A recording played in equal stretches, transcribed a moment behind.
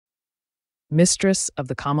Mistress of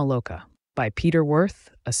the Kama-Loka by Peter Worth,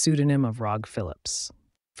 a pseudonym of Rog Phillips.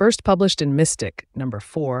 First published in Mystic, number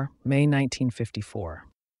 4, May 1954.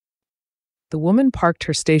 The woman parked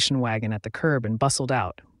her station wagon at the curb and bustled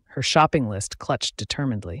out, her shopping list clutched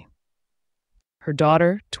determinedly. Her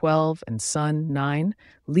daughter, 12, and son, 9,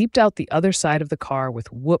 leaped out the other side of the car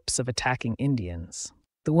with whoops of attacking Indians.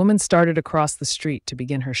 The woman started across the street to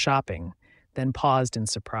begin her shopping, then paused in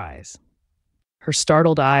surprise. Her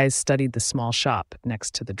startled eyes studied the small shop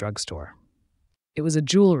next to the drugstore. It was a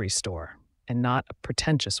jewelry store, and not a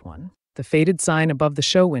pretentious one. The faded sign above the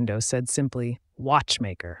show window said simply,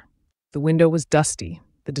 "Watchmaker." The window was dusty,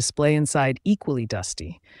 the display inside equally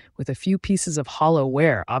dusty, with a few pieces of hollow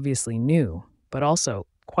ware obviously new, but also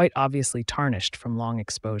quite obviously tarnished from long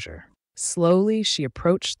exposure. Slowly, she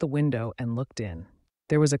approached the window and looked in.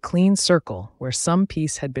 There was a clean circle where some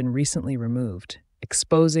piece had been recently removed,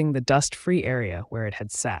 exposing the dust-free area where it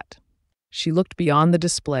had sat. She looked beyond the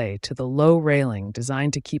display to the low railing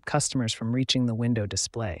designed to keep customers from reaching the window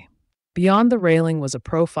display. Beyond the railing was a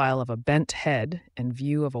profile of a bent head and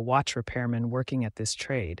view of a watch repairman working at this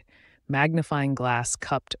trade, magnifying glass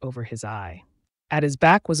cupped over his eye. At his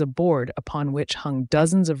back was a board upon which hung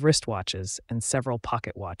dozens of wristwatches and several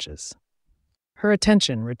pocket watches. Her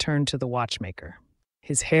attention returned to the watchmaker.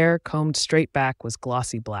 His hair, combed straight back, was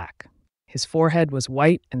glossy black. His forehead was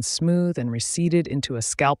white and smooth and receded into a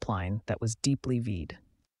scalp line that was deeply V'd.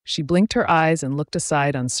 She blinked her eyes and looked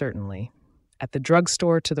aside uncertainly, at the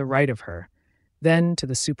drugstore to the right of her, then to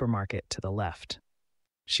the supermarket to the left.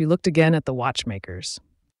 She looked again at the watchmakers.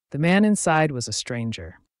 The man inside was a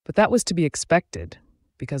stranger, but that was to be expected,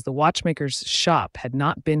 because the watchmaker's shop had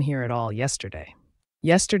not been here at all yesterday.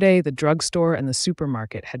 Yesterday, the drugstore and the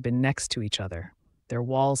supermarket had been next to each other, their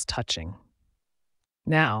walls touching.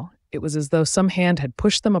 Now, it was as though some hand had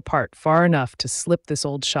pushed them apart far enough to slip this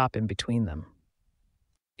old shop in between them.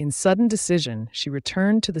 In sudden decision, she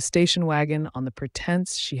returned to the station wagon on the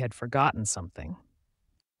pretense she had forgotten something.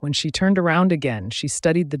 When she turned around again, she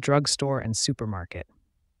studied the drugstore and supermarket.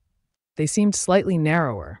 They seemed slightly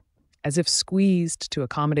narrower, as if squeezed to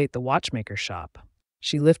accommodate the watchmaker shop.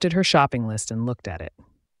 She lifted her shopping list and looked at it.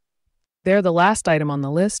 There, the last item on the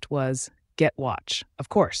list was "Get watch." Of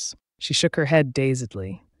course. She shook her head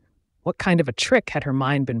dazedly. What kind of a trick had her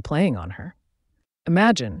mind been playing on her?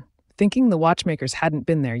 Imagine thinking the watchmakers hadn't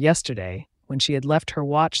been there yesterday when she had left her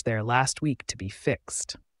watch there last week to be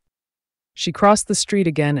fixed. She crossed the street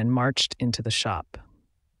again and marched into the shop.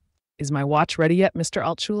 "Is my watch ready yet, Mr.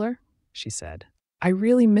 Altschuler?" she said. "I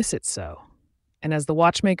really miss it so." And as the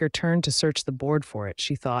watchmaker turned to search the board for it,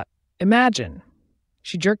 she thought, "Imagine!"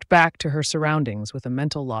 She jerked back to her surroundings with a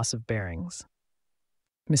mental loss of bearings.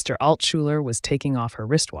 Mr. Altschuler was taking off her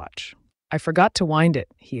wristwatch. "I forgot to wind it,"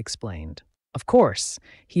 he explained. Of course,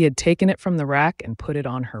 he had taken it from the rack and put it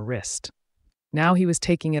on her wrist. Now he was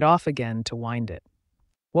taking it off again to wind it.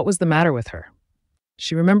 What was the matter with her?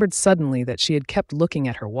 She remembered suddenly that she had kept looking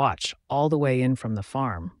at her watch all the way in from the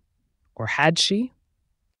farm. Or had she?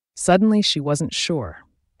 Suddenly she wasn't sure,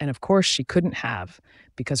 and of course she couldn't have,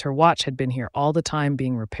 because her watch had been here all the time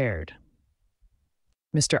being repaired.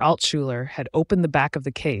 Mr. Altschuler had opened the back of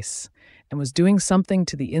the case and was doing something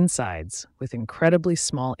to the insides with incredibly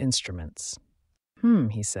small instruments.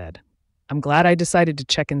 He said. "I'm glad I decided to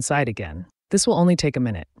check inside again. This will only take a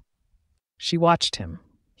minute." She watched him.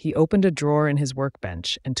 He opened a drawer in his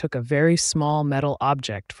workbench and took a very small metal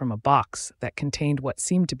object from a box that contained what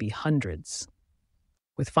seemed to be hundreds.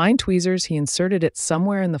 With fine tweezers, he inserted it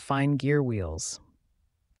somewhere in the fine gear wheels.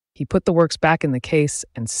 He put the works back in the case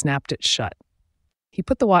and snapped it shut. He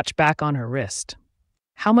put the watch back on her wrist.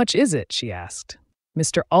 "How much is it?" she asked.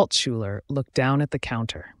 Mr. Altschuler looked down at the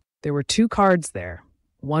counter. There were 2 cards there,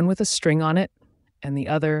 one with a string on it and the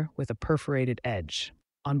other with a perforated edge.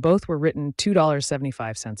 On both were written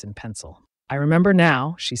 $2.75 in pencil. "I remember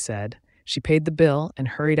now," she said. She paid the bill and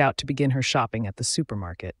hurried out to begin her shopping at the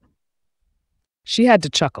supermarket. She had to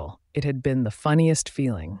chuckle. It had been the funniest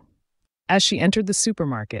feeling. As she entered the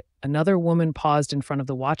supermarket, another woman paused in front of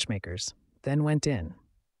the watchmakers, then went in.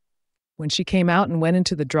 When she came out and went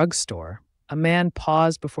into the drugstore, a man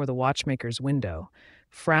paused before the watchmaker's window,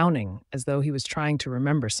 frowning as though he was trying to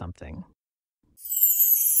remember something.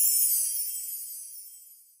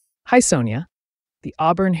 "Hi, Sonia." The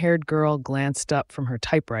auburn-haired girl glanced up from her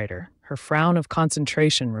typewriter, her frown of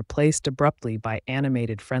concentration replaced abruptly by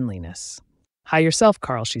animated friendliness. "Hi yourself,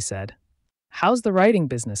 Carl," she said. "How's the writing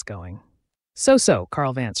business going?" So,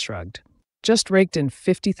 Carl Vance shrugged. "Just raked in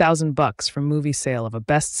 $50,000 from movie sale of a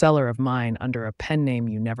bestseller of mine under a pen name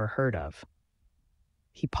you never heard of."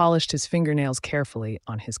 He polished his fingernails carefully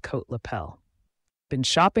on his coat lapel. Been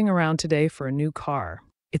shopping around today for a new car.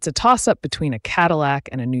 It's a toss-up between a Cadillac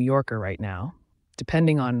and a New Yorker right now,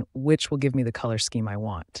 depending on which will give me the color scheme I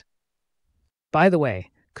want. By the way,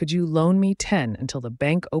 could you loan me 10 until the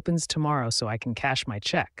bank opens tomorrow so I can cash my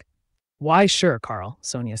check? Why, sure, Carl,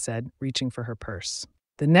 Sonia said, reaching for her purse.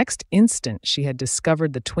 The next instant, she had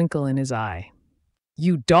discovered the twinkle in his eye.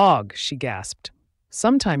 You dog, she gasped.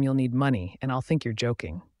 Sometime you'll need money, and I'll think you're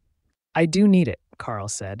joking. I do need it, Carl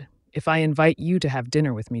said, if I invite you to have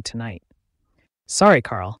dinner with me tonight. Sorry,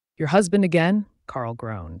 Carl. Your husband again? Carl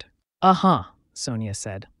groaned. Uh-huh, Sonia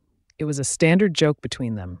said. It was a standard joke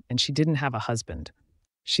between them, and she didn't have a husband.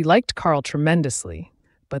 She liked Carl tremendously,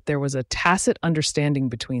 but there was a tacit understanding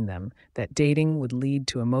between them that dating would lead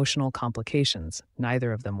to emotional complications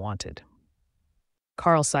neither of them wanted.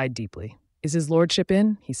 Carl sighed deeply. Is his lordship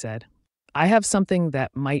in? He said. I have something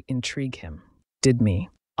that might intrigue him. Did me.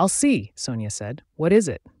 I'll see, Sonia said. What is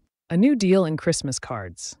it? A new deal in Christmas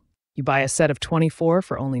cards. You buy a set of 24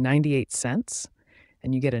 for only 98 cents,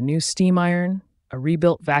 and you get a new steam iron, a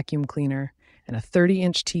rebuilt vacuum cleaner, and a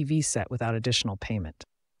 30-inch TV set without additional payment.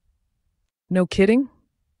 No kidding?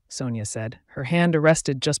 Sonia said, her hand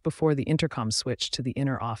arrested just before the intercom switched to the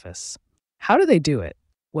inner office. How do they do it?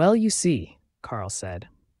 Well, you see, Carl said.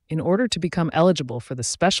 In order to become eligible for the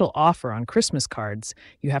special offer on Christmas cards,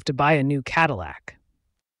 you have to buy a new Cadillac.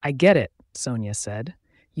 I get it, Sonia said.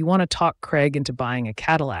 You want to talk Craig into buying a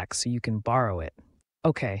Cadillac so you can borrow it.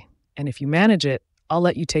 Okay, and if you manage it, I'll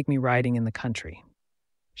let you take me riding in the country.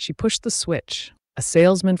 She pushed the switch. A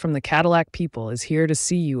salesman from the Cadillac people is here to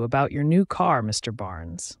see you about your new car, Mr.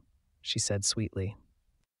 Barnes, she said sweetly.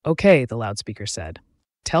 Okay, the loudspeaker said.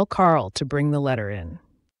 Tell Carl to bring the letter in.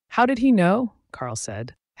 How did he know? Carl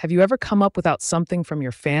said. Have you ever come up without something from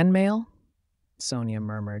your fan mail? Sonia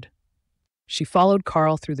murmured. She followed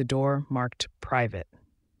Carl through the door marked private.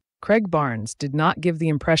 Craig Barnes did not give the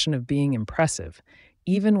impression of being impressive,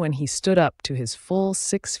 even when he stood up to his full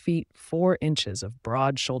 6 feet 4 inches of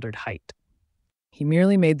broad-shouldered height. He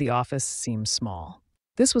merely made the office seem small.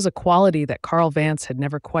 This was a quality that Carl Vance had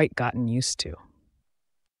never quite gotten used to.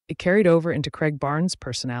 It carried over into Craig Barnes'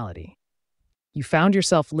 personality. You found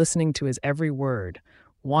yourself listening to his every word,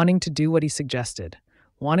 wanting to do what he suggested,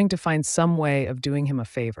 wanting to find some way of doing him a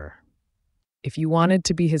favor. If you wanted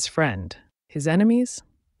to be his friend, his enemies,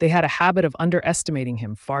 they had a habit of underestimating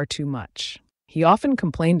him far too much. He often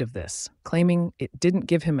complained of this, claiming it didn't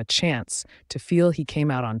give him a chance to feel he came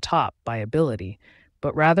out on top by ability,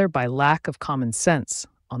 but rather by lack of common sense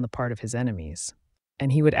on the part of his enemies.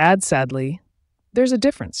 And he would add sadly, there's a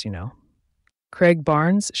difference, you know. Craig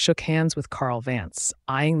Barnes shook hands with Carl Vance,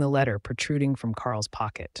 eyeing the letter protruding from Carl's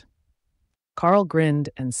pocket. Carl grinned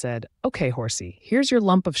and said, Okay, horsey, here's your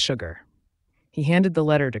lump of sugar. He handed the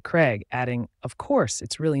letter to Craig, adding, Of course,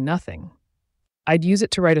 it's really nothing. I'd use it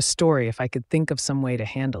to write a story if I could think of some way to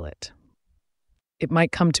handle it. It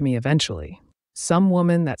might come to me eventually. Some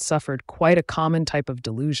woman that suffered quite a common type of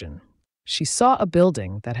delusion. She saw a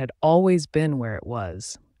building that had always been where it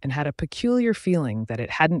was and had a peculiar feeling that it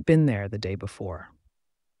hadn't been there the day before.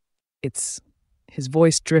 His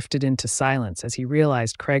voice drifted into silence as he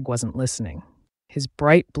realized Craig wasn't listening. His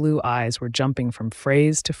bright blue eyes were jumping from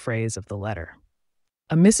phrase to phrase of the letter.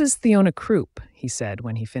 A Mrs. Theona Croup, he said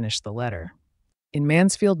when he finished the letter. In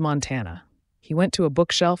Mansfield, Montana. He went to a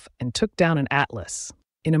bookshelf and took down an atlas.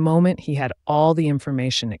 In a moment, he had all the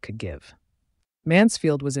information it could give.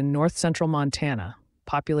 Mansfield was in north-central Montana,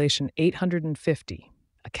 population 850,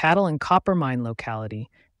 a cattle and copper mine locality,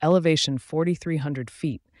 elevation 4,300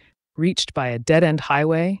 feet, reached by a dead-end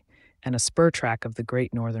highway and a spur track of the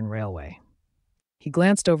Great Northern Railway. He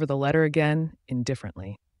glanced over the letter again,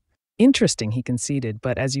 indifferently. Interesting, he conceded,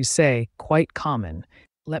 but as you say, quite common.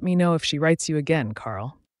 Let me know if she writes you again,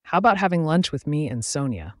 Carl. How about having lunch with me and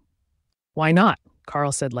Sonia? Why not?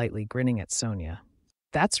 Carl said lightly, grinning at Sonia.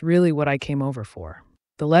 That's really what I came over for.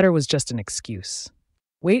 The letter was just an excuse.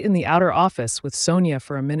 Wait in the outer office with Sonia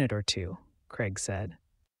for a minute or two, Craig said.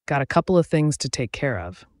 Got a couple of things to take care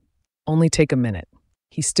of. Only take a minute.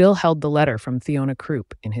 He still held the letter from Theona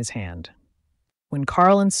Croup in his hand. When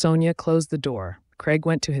Carl and Sonia closed the door, Craig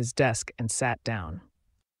went to his desk and sat down.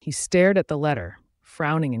 He stared at the letter,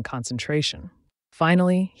 frowning in concentration.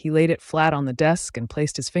 Finally, he laid it flat on the desk and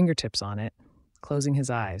placed his fingertips on it, closing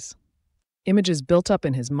his eyes. Images built up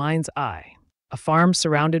in his mind's eye. A farm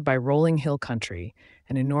surrounded by rolling hill country,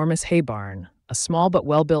 an enormous hay barn, a small but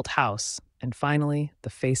well-built house, and finally,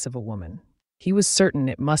 the face of a woman. He was certain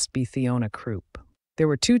it must be Theona Croup. There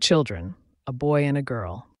were 2 children, a boy and a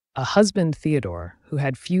girl. A husband, Theodore, who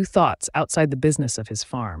had few thoughts outside the business of his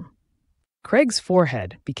farm. Craig's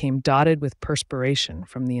forehead became dotted with perspiration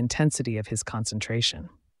from the intensity of his concentration.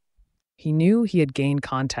 He knew he had gained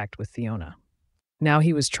contact with Fiona. Now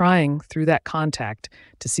he was trying, through that contact,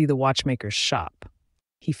 to see the watchmaker's shop.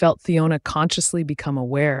 He felt Fiona consciously become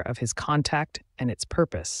aware of his contact and its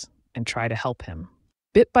purpose, and try to help him.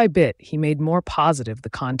 Bit by bit, he made more positive the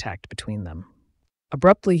contact between them.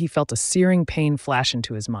 Abruptly, he felt a searing pain flash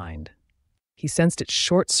into his mind. He sensed its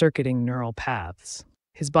short-circuiting neural paths.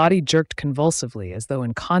 His body jerked convulsively as though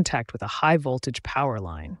in contact with a high-voltage power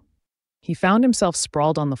line. He found himself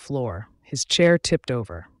sprawled on the floor, his chair tipped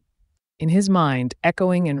over. In his mind,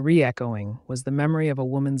 echoing and re-echoing, was the memory of a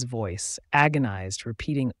woman's voice, agonized,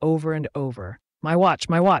 repeating over and over, "My watch,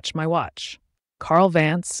 my watch, my watch." Carl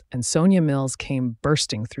Vance and Sonia Mills came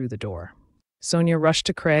bursting through the door. Sonia rushed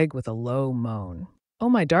to Craig with a low moan. "Oh,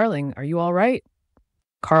 my darling, are you all right?"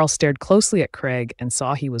 Carl stared closely at Craig and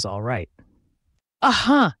saw he was all right.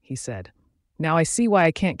 "Aha," he said. "Now I see why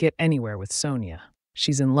I can't get anywhere with Sonia.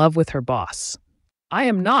 She's in love with her boss." "I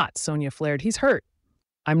am not," Sonia flared. "He's hurt."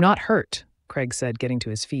 "I'm not hurt," Craig said, getting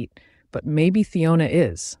to his feet, "but maybe Fiona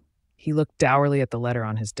is." He looked dourly at the letter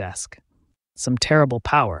on his desk. Some terrible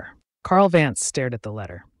power. Carl Vance stared at the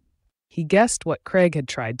letter. He guessed what Craig had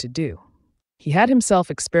tried to do. He had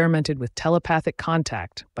himself experimented with telepathic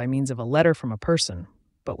contact by means of a letter from a person,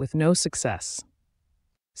 but with no success.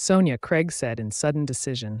 "Sonia," Craig said in sudden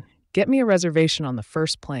decision, "get me a reservation on the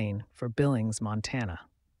first plane for Billings, Montana.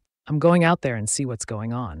 I'm going out there and see what's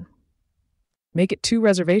going on." "Make it 2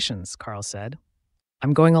 reservations," Carl said.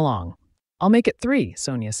 "I'm going along." "I'll make it 3,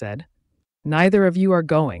 Sonia said. "Neither of you are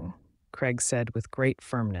going," Craig said with great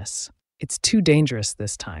firmness. "It's too dangerous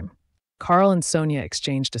this time." Carl and Sonia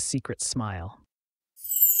exchanged a secret smile.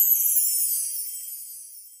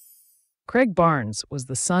 Craig Barnes was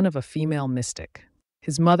the son of a female mystic.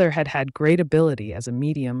 His mother had had great ability as a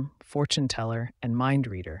medium, fortune teller, and mind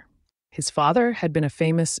reader. His father had been a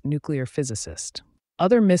famous nuclear physicist.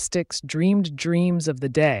 Other mystics dreamed dreams of the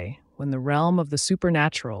day when the realm of the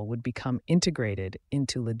supernatural would become integrated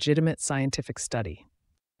into legitimate scientific study.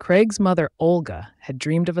 Craig's mother, Olga, had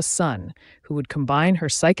dreamed of a son who would combine her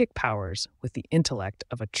psychic powers with the intellect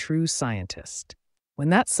of a true scientist. When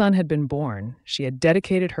that son had been born, she had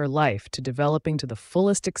dedicated her life to developing to the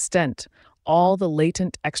fullest extent all the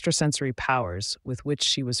latent extrasensory powers with which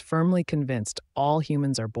she was firmly convinced all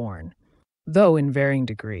humans are born, though in varying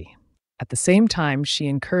degree. At the same time, she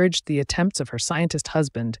encouraged the attempts of her scientist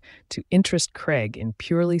husband to interest Craig in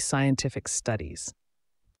purely scientific studies.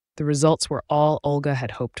 The results were all Olga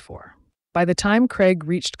had hoped for. By the time Craig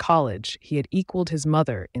reached college, he had equaled his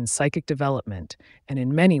mother in psychic development and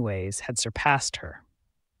in many ways had surpassed her.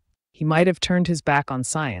 He might have turned his back on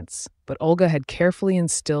science, but Olga had carefully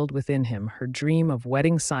instilled within him her dream of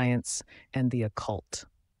wedding science and the occult.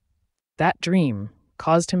 That dream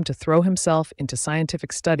caused him to throw himself into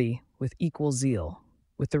scientific study with equal zeal,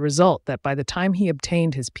 with the result that by the time he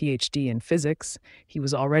obtained his PhD in physics, he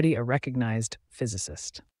was already a recognized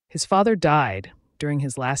physicist. His father died during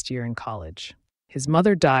his last year in college. His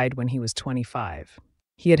mother died when he was 25.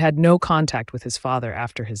 He had had no contact with his father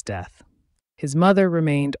after his death. His mother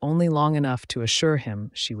remained only long enough to assure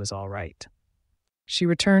him she was all right. She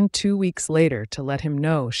returned 2 weeks later to let him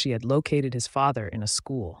know she had located his father in a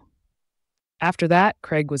school. After that,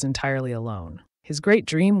 Craig was entirely alone. His great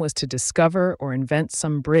dream was to discover or invent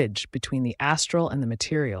some bridge between the astral and the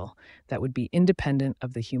material that would be independent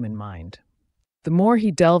of the human mind. The more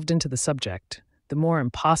he delved into the subject, the more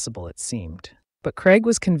impossible it seemed. But Craig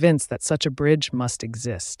was convinced that such a bridge must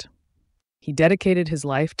exist. He dedicated his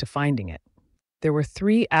life to finding it. There were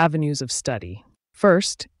 3 avenues of study.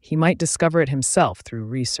 First, he might discover it himself through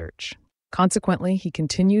research. Consequently, he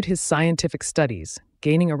continued his scientific studies,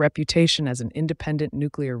 gaining a reputation as an independent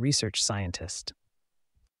nuclear research scientist.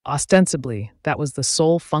 Ostensibly, that was the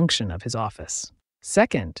sole function of his office.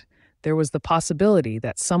 Second, there was the possibility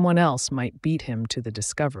that someone else might beat him to the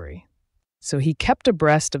discovery. So he kept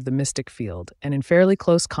abreast of the mystic field and in fairly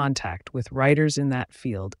close contact with writers in that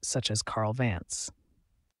field such as Carl Vance.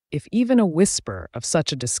 If even a whisper of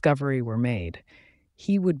such a discovery were made,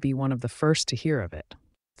 he would be one of the first to hear of it.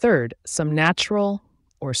 Third, some natural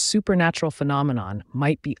or supernatural phenomenon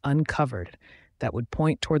might be uncovered that would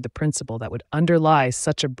point toward the principle that would underlie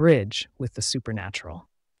such a bridge with the supernatural.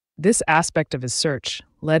 This aspect of his search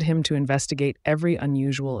led him to investigate every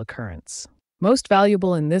unusual occurrence. Most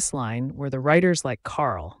valuable in this line were the writers like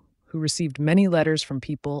Carl, who received many letters from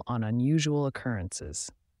people on unusual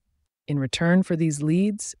occurrences. In return for these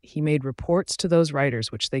leads, he made reports to those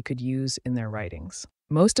writers which they could use in their writings.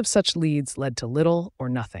 Most of such leads led to little or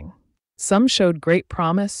nothing. Some showed great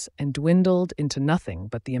promise and dwindled into nothing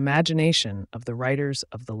but the imagination of the writers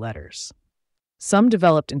of the letters. Some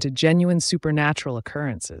developed into genuine supernatural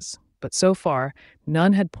occurrences, but so far,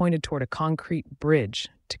 none had pointed toward a concrete bridge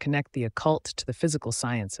to connect the occult to the physical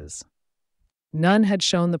sciences. None had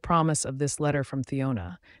shown the promise of this letter from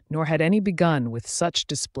Theona, nor had any begun with such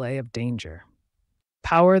display of danger.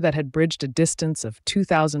 Power that had bridged a distance of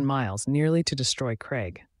 2,000 miles nearly to destroy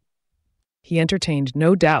Craig. He entertained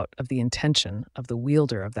no doubt of the intention of the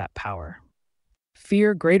wielder of that power.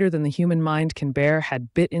 Fear greater than the human mind can bear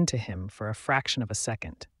had bit into him for a fraction of a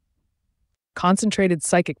second. Concentrated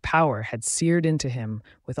psychic power had seared into him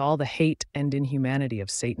with all the hate and inhumanity of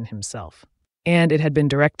Satan himself, and it had been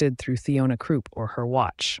directed through Theona Krupp or her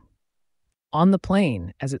watch. On the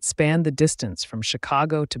plane, as it spanned the distance from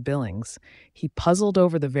Chicago to Billings, he puzzled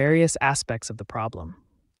over the various aspects of the problem.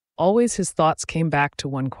 Always his thoughts came back to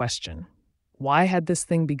one question. Why had this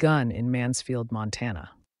thing begun in Mansfield,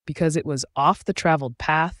 Montana? Because it was off the traveled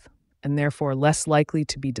path and therefore less likely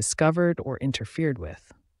to be discovered or interfered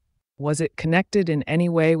with. Was it connected in any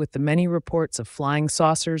way with the many reports of flying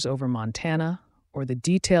saucers over Montana, or the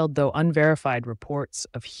detailed though unverified reports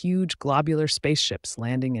of huge globular spaceships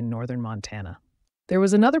landing in northern Montana? There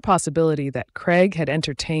was another possibility that Craig had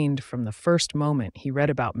entertained from the first moment he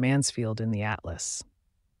read about Mansfield in the Atlas.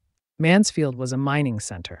 Mansfield was a mining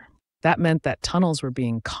center. That meant that tunnels were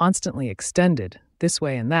being constantly extended, this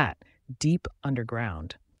way and that, deep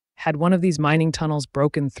underground. Had one of these mining tunnels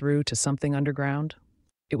broken through to something underground?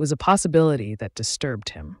 It was a possibility that disturbed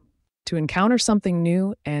him. To encounter something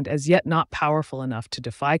new and as yet not powerful enough to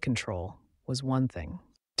defy control was one thing.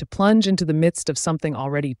 To plunge into the midst of something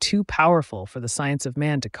already too powerful for the science of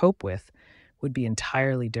man to cope with would be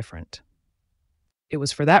entirely different. It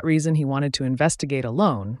was for that reason he wanted to investigate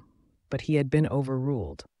alone, but he had been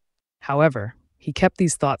overruled. However, he kept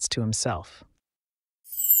these thoughts to himself.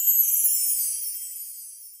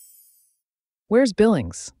 "Where's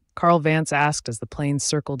Billings?" Carl Vance asked as the plane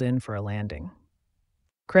circled in for a landing.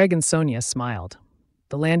 Craig and Sonia smiled.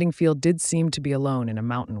 The landing field did seem to be alone in a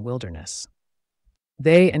mountain wilderness.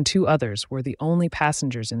 They and two others were the only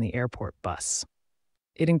passengers in the airport bus.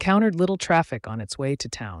 It encountered little traffic on its way to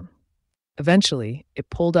town. Eventually, it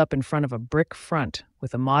pulled up in front of a brick front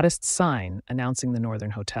with a modest sign announcing the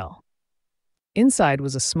Northern Hotel. Inside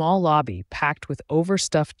was a small lobby packed with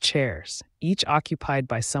overstuffed chairs, each occupied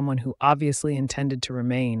by someone who obviously intended to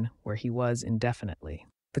remain where he was indefinitely.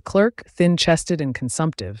 The clerk, thin-chested and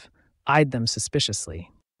consumptive, eyed them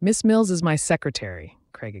suspiciously. "Miss Mills is my secretary,"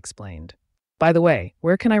 Craig explained. "By the way,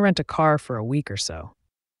 where can I rent a car for a week or so?"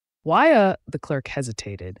 "Why, the clerk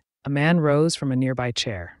hesitated. A man rose from a nearby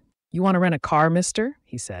chair. "You want to rent a car, mister?"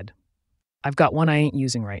 he said. "I've got one I ain't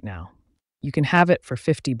using right now. You can have it for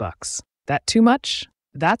 $50. That too much?"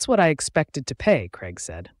 "That's what I expected to pay," Craig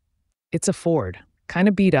said. "It's a Ford, kind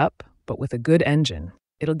of beat up, but with a good engine.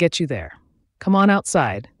 It'll get you there. Come on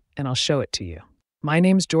outside, and I'll show it to you. My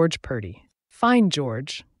name's George Purdy." "Fine,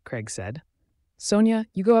 George," Craig said. "Sonia,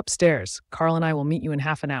 you go upstairs. Carl and I will meet you in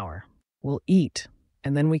half an hour. We'll eat,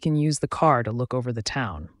 and then we can use the car to look over the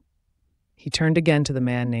town." He turned again to the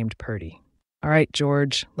man named Purdy. "All right,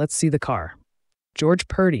 George, let's see the car." George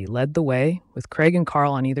Purdy led the way, with Craig and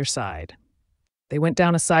Carl on either side. They went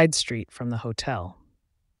down a side street from the hotel.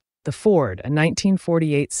 The Ford, a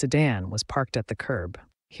 1948 sedan, was parked at the curb.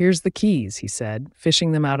 "Here's the keys," he said,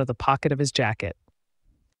 fishing them out of the pocket of his jacket.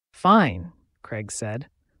 "Fine," Craig said.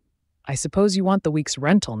 "I suppose you want the week's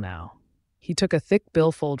rental now." He took a thick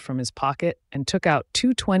billfold from his pocket and took out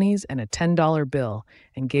 2 20s and a $10 bill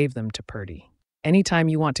and gave them to Purdy. "Anytime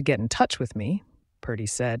you want to get in touch with me," Purdy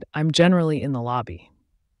said, "I'm generally in the lobby."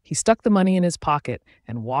 He stuck the money in his pocket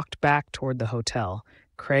and walked back toward the hotel.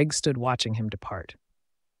 Craig stood watching him depart.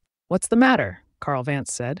 "What's the matter?" Carl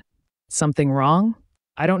Vance said. "Something wrong?"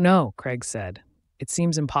 "I don't know," Craig said. "It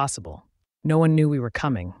seems impossible. No one knew we were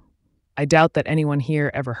coming. I doubt that anyone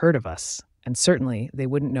here ever heard of us, and certainly they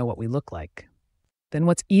wouldn't know what we look like." "Then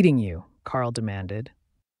what's eating you?" Carl demanded.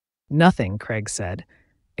 "Nothing," Craig said,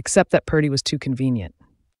 "except that Purdy was too convenient.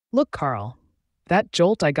 Look, Carl, that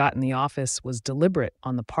jolt I got in the office was deliberate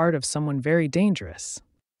on the part of someone very dangerous.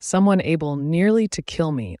 Someone able nearly to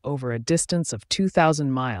kill me over a distance of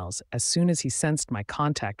 2,000 miles as soon as he sensed my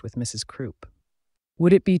contact with Mrs. Krupp.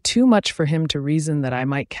 Would it be too much for him to reason that I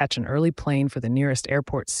might catch an early plane for the nearest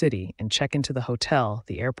airport city and check into the hotel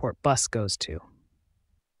the airport bus goes to?"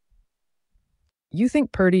 "You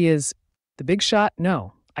think Purdy is the big shot?"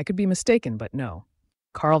 "No, I could be mistaken, but no."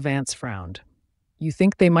 Carl Vance frowned. "You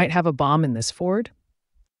think they might have a bomb in this Ford?"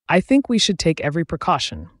 "I think we should take every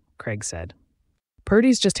precaution," Craig said.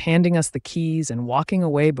 Purdy's just handing us the keys and walking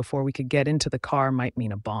away before we could get into the car might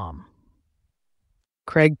mean a bomb.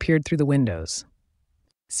 Craig peered through the windows.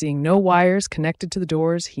 Seeing no wires connected to the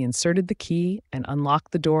doors, he inserted the key and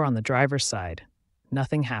unlocked the door on the driver's side.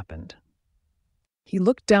 Nothing happened. He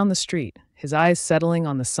looked down the street, his eyes settling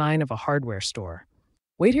on the sign of a hardware store.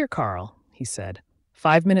 "Wait here, Carl," he said.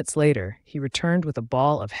 5 minutes later, he returned with a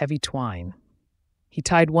ball of heavy twine. He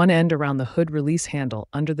tied one end around the hood release handle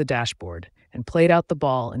under the dashboard and played out the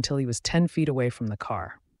ball until he was 10 feet away from the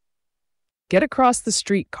car. "Get across the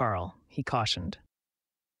street, Carl," he cautioned.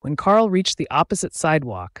 When Carl reached the opposite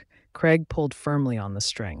sidewalk, Craig pulled firmly on the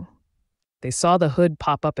string. They saw the hood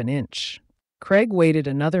pop up an inch. Craig waited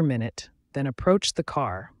another minute, then approached the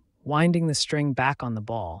car, winding the string back on the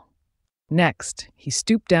ball. Next, he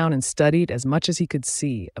stooped down and studied as much as he could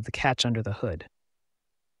see of the catch under the hood.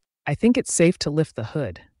 "I think it's safe to lift the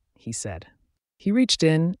hood," he said. He reached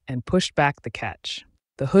in and pushed back the catch.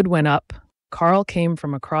 The hood went up. Carl came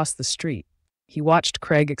from across the street. He watched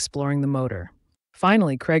Craig exploring the motor.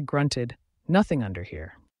 Finally, Craig grunted, "Nothing under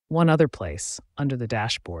here." One other place, under the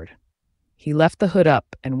dashboard. He left the hood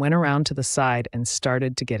up and went around to the side and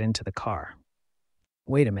started to get into the car.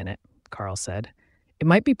 "Wait a minute," Carl said. "It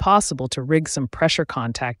might be possible to rig some pressure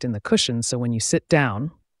contact in the cushion so when you sit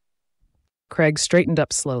down—" Craig straightened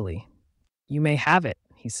up slowly. "You may have it,"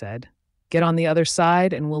 he said. "Get on the other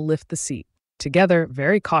side and we'll lift the seat." Together,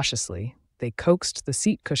 very cautiously, they coaxed the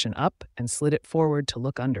seat cushion up and slid it forward to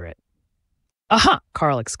look under it. "Aha!"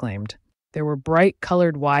 Carl exclaimed. There were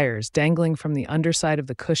bright-colored wires dangling from the underside of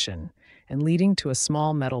the cushion and leading to a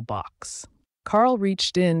small metal box. Carl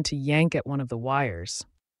reached in to yank at one of the wires.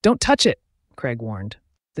 "Don't touch it," Craig warned.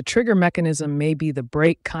 "The trigger mechanism may be the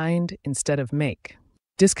brake kind instead of make.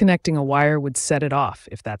 Disconnecting a wire would set it off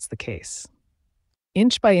if that's the case."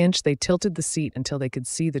 Inch by inch, they tilted the seat until they could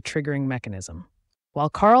see the triggering mechanism. While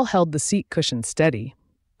Carl held the seat cushion steady,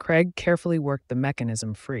 Craig carefully worked the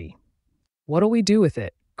mechanism free. "What'll we do with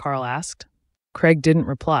it?" Carl asked. Craig didn't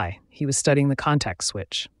reply. He was studying the contact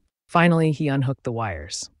switch. Finally, he unhooked the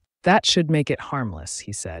wires. "That should make it harmless,"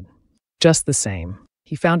 he said. Just the same,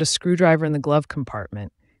 he found a screwdriver in the glove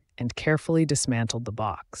compartment and carefully dismantled the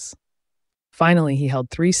box. Finally, he held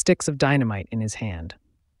 3 sticks of dynamite in his hand.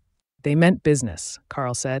 "They meant business,"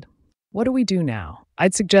 Carl said. "What do we do now?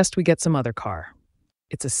 I'd suggest we get some other car.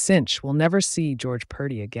 It's a cinch we'll never see George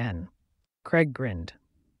Purdy again." Craig grinned.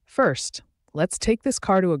 "First, let's take this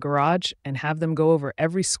car to a garage and have them go over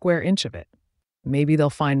every square inch of it. Maybe they'll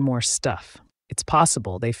find more stuff. It's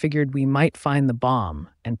possible they figured we might find the bomb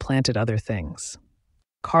and planted other things."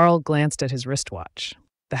 Carl glanced at his wristwatch.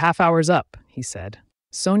 "The half hour's up," he said.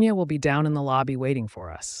 "Sonia will be down in the lobby waiting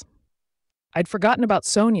for us." "I'd forgotten about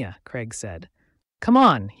Sonia," Craig said. "Come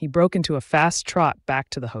on." He broke into a fast trot back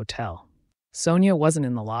to the hotel. Sonia wasn't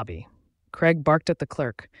in the lobby. Craig barked at the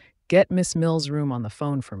clerk, "Get Miss Mills' room on the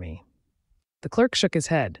phone for me." The clerk shook his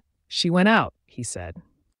head. "She went out," he said.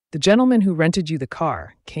 "The gentleman who rented you the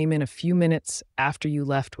car came in a few minutes after you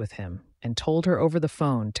left with him and told her over the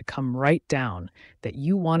phone to come right down, that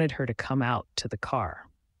you wanted her to come out to the car.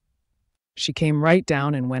 She came right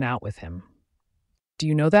down and went out with him." "Do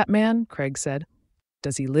you know that man?" Craig said.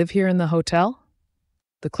 "Does he live here in the hotel?"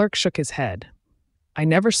 The clerk shook his head. "I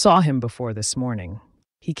never saw him before this morning.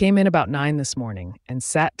 He came in about 9 this morning and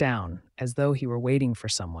sat down as though he were waiting for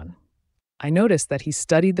someone. I noticed that he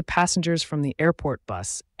studied the passengers from the airport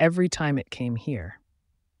bus every time it came here.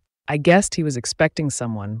 I guessed he was expecting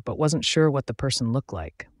someone but wasn't sure what the person looked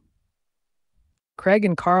like." Craig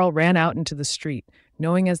and Carl ran out into the street,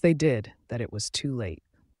 knowing as they did that it was too late.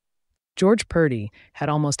 George Purdy had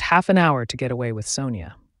almost half an hour to get away with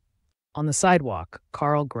Sonia. On the sidewalk,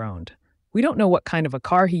 Carl groaned. "We don't know what kind of a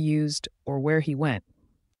car he used or where he went.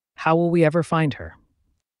 How will we ever find her?"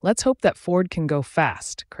 "Let's hope that Ford can go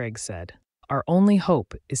fast," Craig said. "Our only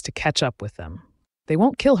hope is to catch up with them. They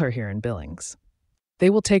won't kill her here in Billings. They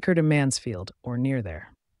will take her to Mansfield or near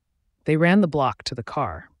there." They ran the block to the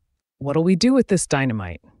car. "What'll we do with this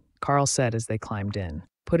dynamite?" Carl said as they climbed in.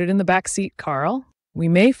 "Put it in the back seat, Carl. We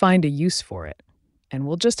may find a use for it, and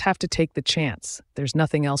we'll just have to take the chance there's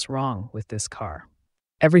nothing else wrong with this car.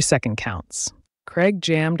 Every second counts." Craig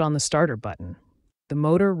jammed on the starter button. The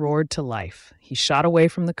motor roared to life. He shot away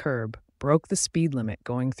from the curb, broke the speed limit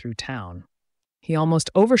going through town. He almost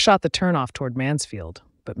overshot the turnoff toward Mansfield,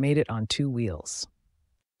 but made it on 2 wheels.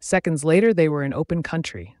 Seconds later, they were in open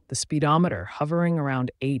country, the speedometer hovering around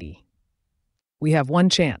 80. "We have one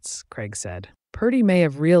chance," Craig said. "Purdy may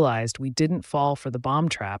have realized we didn't fall for the bomb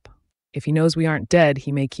trap. If he knows we aren't dead,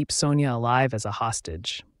 he may keep Sonia alive as a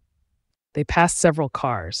hostage." They passed several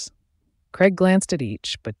cars. Craig glanced at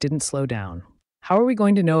each, but didn't slow down. How are we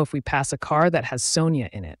going to know if we pass a car that has Sonia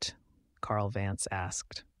in it? Carl Vance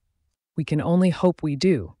asked. We can only hope we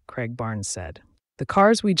do, Craig Barnes said. The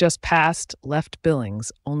cars we just passed left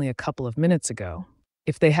Billings only a couple of minutes ago.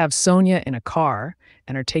 If they have Sonia in a car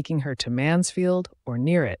and are taking her to Mansfield or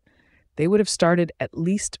near it, they would have started at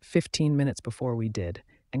least 15 minutes before we did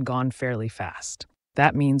and gone fairly fast.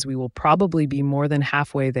 That means we will probably be more than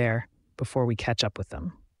halfway there before we catch up with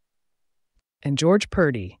them. And George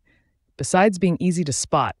Purdy, besides being easy to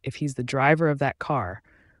spot if he's the driver of that car,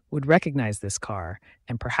 would recognize this car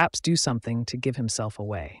and perhaps do something to give himself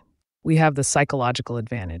away. We have the psychological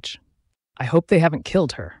advantage. I hope they haven't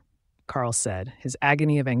killed her, Carl said, his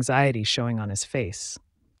agony of anxiety showing on his face.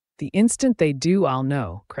 The instant they do, I'll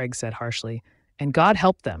know, Craig said harshly, and God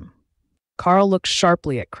help them. Carl looked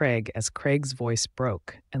sharply at Craig as Craig's voice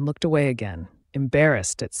broke and looked away again,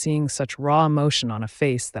 embarrassed at seeing such raw emotion on a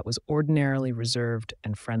face that was ordinarily reserved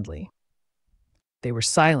and friendly. They were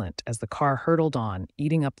silent as the car hurtled on,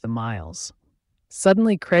 eating up the miles.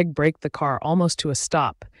 Suddenly, Craig braked the car almost to a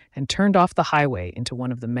stop and turned off the highway into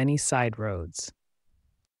one of the many side roads.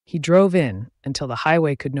 He drove in until the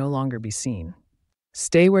highway could no longer be seen.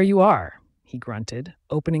 Stay where you are, he grunted,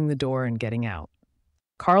 opening the door and getting out.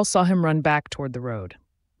 Carl saw him run back toward the road.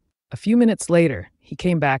 A few minutes later, he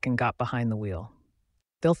came back and got behind the wheel.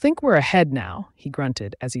 They'll think we're ahead now, he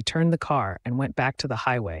grunted as he turned the car and went back to the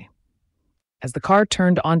highway. As the car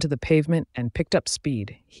turned onto the pavement and picked up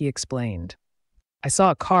speed, he explained. I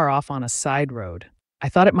saw a car off on a side road. I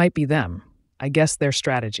thought it might be them. I guessed their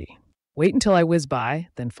strategy. Wait until I whiz by,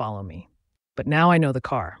 then follow me. But now I know the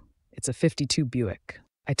car. It's a '52 Buick.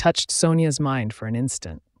 I touched Sonia's mind for an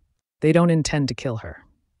instant. They don't intend to kill her.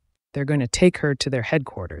 They're going to take her to their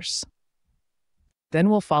headquarters. Then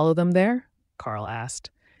we'll follow them there? Carl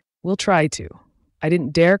asked. We'll try to. I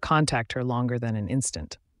didn't dare contact her longer than an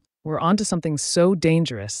instant. We're onto something so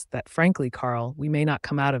dangerous that, frankly, Carl, we may not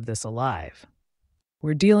come out of this alive.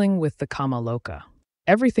 We're dealing with the Kama-Loka.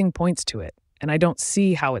 Everything points to it, and I don't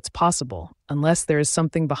see how it's possible unless there is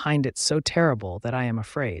something behind it so terrible that I am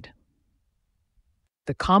afraid.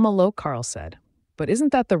 The Kama-Loka, Carl said. But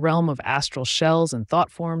isn't that the realm of astral shells and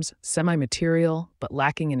thought forms, semi-material, but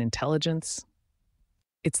lacking in intelligence?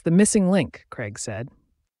 It's the missing link, Craig said.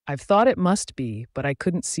 I've thought it must be, but I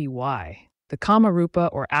couldn't see why. The Kama-Rupa,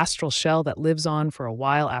 or astral shell that lives on for a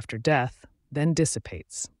while after death, then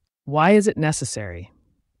dissipates. Why is it necessary?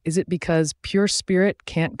 Is it because pure spirit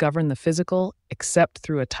can't govern the physical except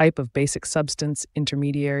through a type of basic substance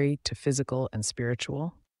intermediary to physical and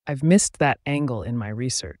spiritual? I've missed that angle in my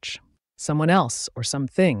research. Someone else or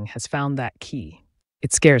something has found that key.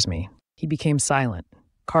 It scares me. He became silent.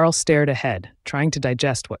 Carl stared ahead, trying to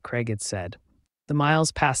digest what Craig had said. The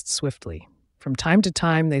miles passed swiftly. From time to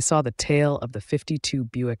time, they saw the tail of the '52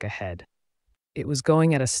 Buick ahead. It was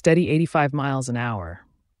going at a steady 85 miles an hour,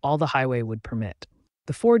 all the highway would permit.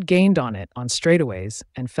 The Ford gained on it on straightaways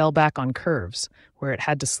and fell back on curves where it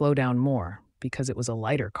had to slow down more because it was a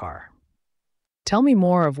lighter car. Tell me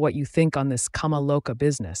more of what you think on this Kama-Loka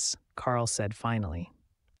business, Carl said finally.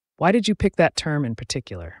 Why did you pick that term in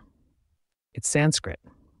particular? It's Sanskrit.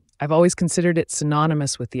 I've always considered it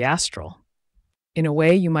synonymous with the astral. In a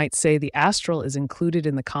way, you might say the astral is included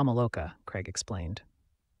in the Kama-Loka, Craig explained.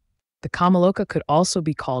 The Kama-Loka could also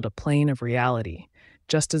be called a plane of reality,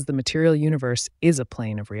 just as the material universe is a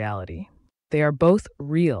plane of reality. They are both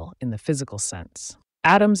real in the physical sense.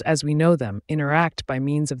 Atoms, as we know them, interact by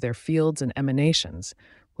means of their fields and emanations,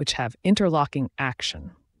 which have interlocking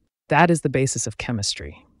action. That is the basis of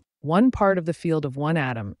chemistry. One part of the field of one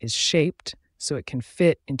atom is shaped so it can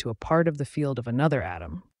fit into a part of the field of another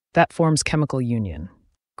atom. That forms chemical union.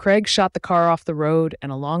 Craig shot the car off the road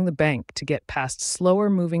and along the bank to get past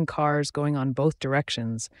slower-moving cars going on both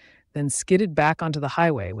directions, then skidded back onto the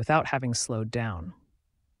highway without having slowed down.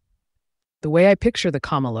 The way I picture the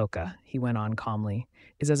Kama-Loka, he went on calmly,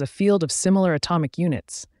 is as a field of similar atomic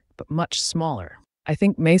units, but much smaller. I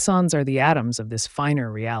think mesons are the atoms of this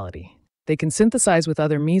finer reality. They can synthesize with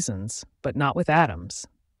other mesons, but not with atoms,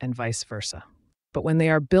 and vice versa. But when they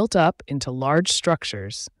are built up into large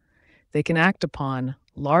structures, they can act upon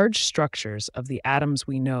large structures of the atoms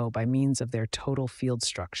we know by means of their total field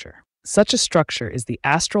structure. Such a structure is the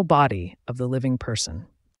astral body of the living person.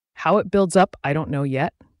 How it builds up, I don't know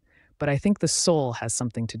yet, but I think the soul has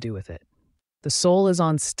something to do with it. The soul is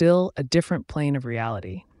on still a different plane of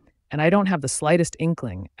reality, and I don't have the slightest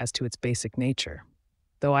inkling as to its basic nature,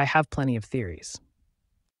 though I have plenty of theories.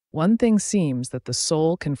 One thing seems that the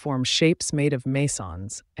soul can form shapes made of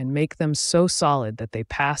mesons and make them so solid that they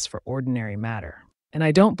pass for ordinary matter. And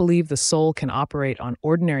I don't believe the soul can operate on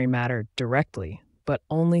ordinary matter directly, but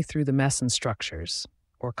only through the mess and structures,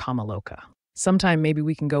 or Kama-Loka. Sometime maybe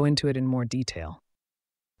we can go into it in more detail.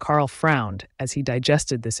 Carl frowned as he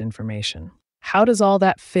digested this information. How does all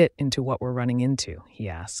that fit into what we're running into? He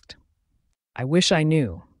asked. I wish I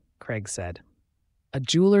knew, Craig said. A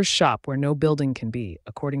jeweler's shop where no building can be,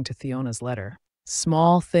 according to Theona's letter.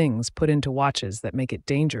 Small things put into watches that make it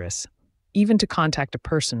dangerous, even to contact a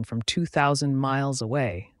person from 2,000 miles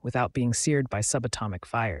away without being seared by subatomic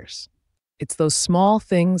fires. It's those small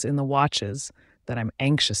things in the watches that I'm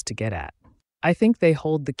anxious to get at. I think they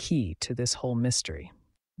hold the key to this whole mystery.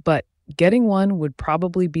 But getting one would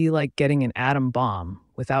probably be like getting an atom bomb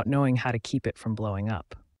without knowing how to keep it from blowing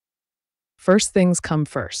up. First things come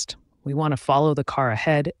first. We want to follow the car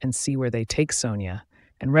ahead and see where they take Sonia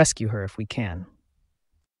and rescue her if we can.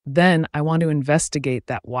 Then I want to investigate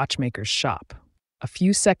that watchmaker's shop. A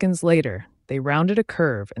few seconds later, they rounded a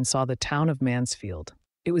curve and saw the town of Mansfield.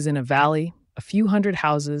 It was in a valley, a few hundred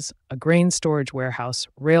houses, a grain storage warehouse,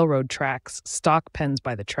 railroad tracks, stock pens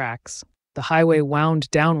by the tracks. The highway wound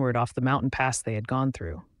downward off the mountain pass they had gone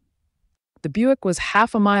through. The Buick was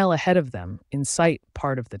half a mile ahead of them, in sight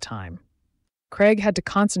part of the time. Craig had to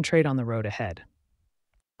concentrate on the road ahead.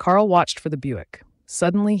 Carl watched for the Buick.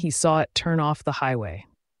 Suddenly, he saw it turn off the highway.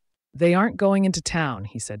 They aren't going into town,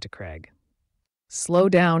 he said to Craig. Slow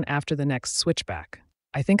down after the next switchback.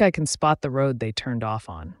 I think I can spot the road they turned off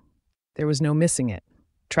on. There was no missing it.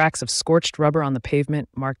 Tracks of scorched rubber on the pavement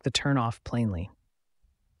marked the turnoff plainly.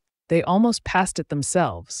 They almost passed it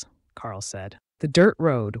themselves, Carl said. The dirt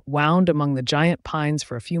road wound among the giant pines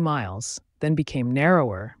for a few miles, then became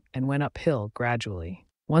narrower and went uphill gradually.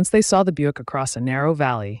 Once they saw the Buick across a narrow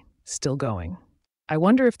valley, still going. I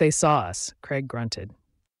wonder if they saw us, Craig grunted.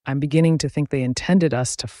 I'm beginning to think they intended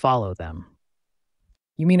us to follow them.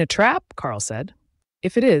 You mean a trap? Carl said.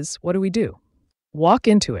 If it is, what do we do? Walk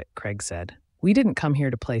into it, Craig said. We didn't come here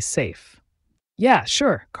to play safe. Yeah,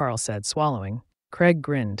 sure, Carl said, swallowing. Craig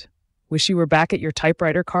grinned. Wish you were back at your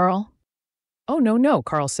typewriter, Carl? Oh, no,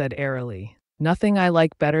 Carl said airily. Nothing I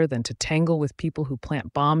like better than to tangle with people who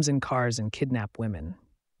plant bombs in cars and kidnap women.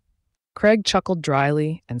 Craig chuckled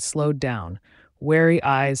dryly and slowed down, wary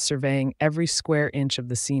eyes surveying every square inch of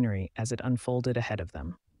the scenery as it unfolded ahead of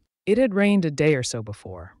them. It had rained a day or so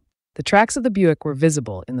before. The tracks of the Buick were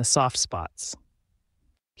visible in the soft spots.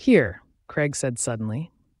 Here, Craig said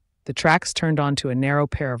suddenly. The tracks turned onto a narrow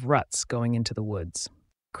pair of ruts going into the woods.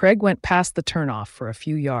 Craig went past the turnoff for a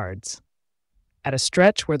few yards. At a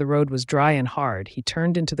stretch where the road was dry and hard, he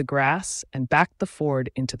turned into the grass and backed the Ford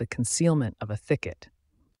into the concealment of a thicket.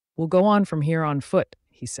 We'll go on from here on foot,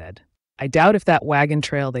 he said. I doubt if that wagon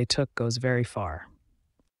trail they took goes very far.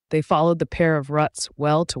 They followed the pair of ruts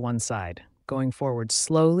well to one side, going forward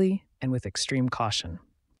slowly and with extreme caution.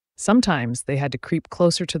 Sometimes they had to creep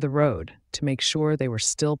closer to the road to make sure they were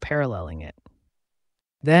still paralleling it.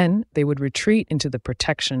 Then they would retreat into the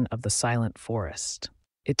protection of the silent forest.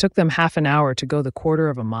 It took them half an hour to go the quarter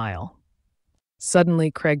of a mile.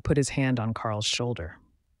 Suddenly, Craig put his hand on Carl's shoulder.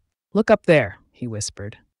 Look up there, he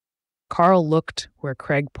whispered. Carl looked where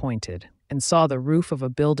Craig pointed and saw the roof of a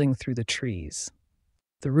building through the trees.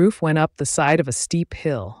 The roof went up the side of a steep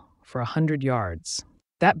hill for 100 yards.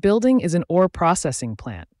 That building is an ore processing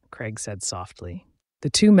plant, Craig said softly. The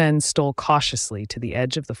two men stole cautiously to the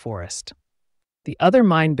edge of the forest. The other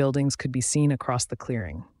mine buildings could be seen across the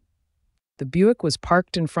clearing. The Buick was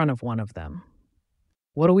parked in front of one of them.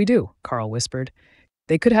 What do we do? Carl whispered.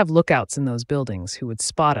 They could have lookouts in those buildings who would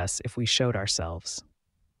spot us if we showed ourselves.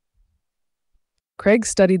 Craig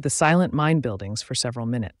studied the silent mine buildings for several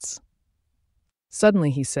minutes. Suddenly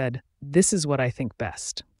he said, This is what I think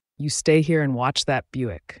best. You stay here and watch that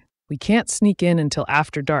Buick. We can't sneak in until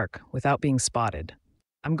after dark without being spotted.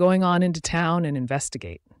 I'm going on into town and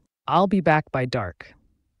investigate. I'll be back by dark.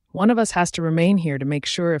 One of us has to remain here to make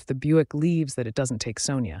sure if the Buick leaves that it doesn't take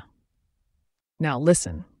Sonia. Now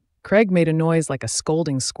listen. Craig made a noise like a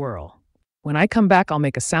scolding squirrel. When I come back, I'll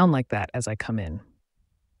make a sound like that as I come in.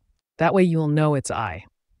 That way you'll know it's I.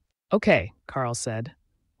 Okay, Carl said.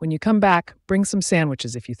 When you come back, bring some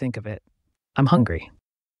sandwiches if you think of it. I'm hungry.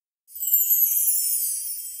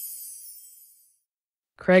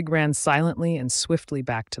 Craig ran silently and swiftly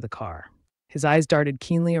back to the car. His eyes darted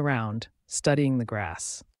keenly around, studying the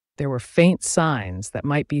grass. There were faint signs that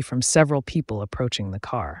might be from several people approaching the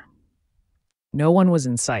car. No one was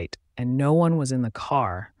in sight, and no one was in the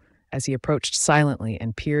car as he approached silently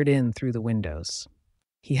and peered in through the windows.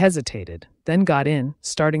 He hesitated, then got in,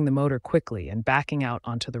 starting the motor quickly and backing out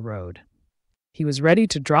onto the road. He was ready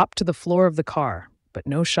to drop to the floor of the car, but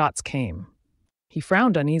no shots came. He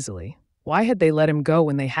frowned uneasily. Why had they let him go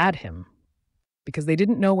when they had him? Because they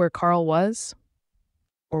didn't know where Carl was?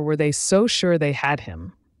 Or were they so sure they had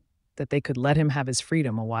him that they could let him have his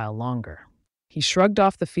freedom a while longer? He shrugged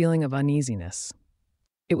off the feeling of uneasiness.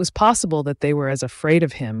 It was possible that they were as afraid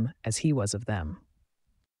of him as he was of them.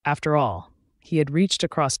 After all, he had reached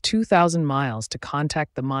across 2,000 miles to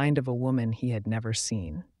contact the mind of a woman he had never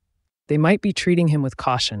seen. They might be treating him with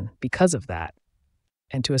caution because of that,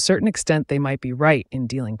 and to a certain extent they might be right in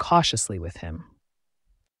dealing cautiously with him.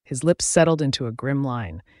 His lips settled into a grim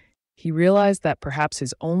line. He realized that perhaps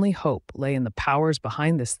his only hope lay in the powers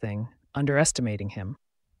behind this thing, underestimating him.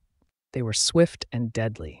 They were swift and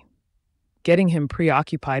deadly. Getting him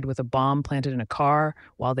preoccupied with a bomb planted in a car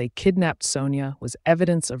while they kidnapped Sonia was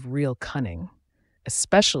evidence of real cunning,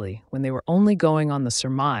 especially when they were only going on the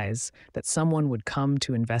surmise that someone would come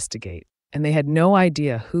to investigate, and they had no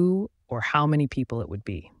idea who or how many people it would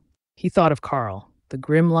be. He thought of Carl. The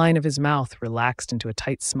grim line of his mouth relaxed into a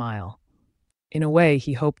tight smile. In a way,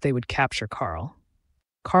 he hoped they would capture Carl.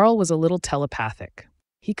 Carl was a little telepathic.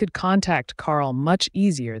 He could contact Carl much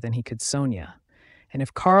easier than he could Sonia, and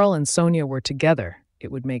if Carl and Sonia were together,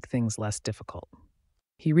 it would make things less difficult.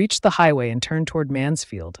 He reached the highway and turned toward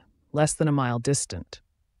Mansfield, less than a mile distant.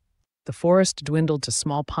 The forest dwindled to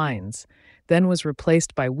small pines, then was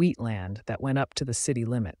replaced by wheatland that went up to the city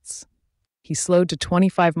limits. He slowed to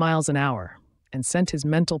 25 miles an hour and sent his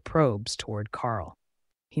mental probes toward Carl.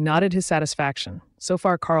 He nodded his satisfaction. So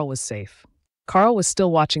far, Carl was safe. Carl was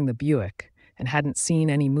still watching the Buick and hadn't seen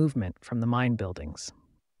any movement from the mine buildings.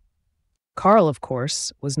 Carl, of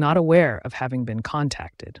course, was not aware of having been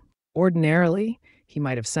contacted. Ordinarily, he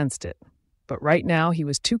might have sensed it, but right now he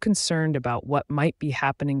was too concerned about what might be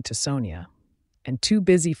happening to Sonia and too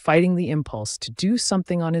busy fighting the impulse to do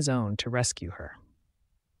something on his own to rescue her.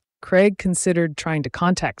 Craig considered trying to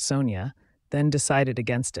contact Sonia, then decided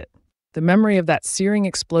against it. The memory of that searing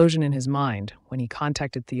explosion in his mind when he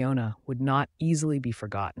contacted Fiona would not easily be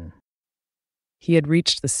forgotten. He had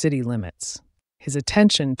reached the city limits. His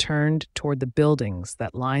attention turned toward the buildings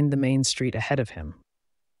that lined the main street ahead of him.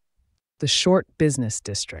 The short business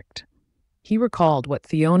district. He recalled what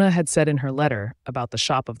Fiona had said in her letter about the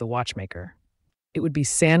shop of the watchmaker. It would be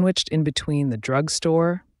sandwiched in between the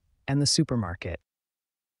drugstore and the supermarket.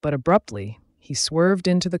 But abruptly, he swerved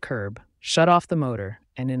into the curb, shut off the motor,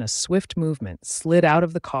 and in a swift movement slid out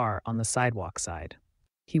of the car on the sidewalk side.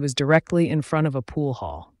 He was directly in front of a pool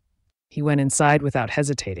hall. He went inside without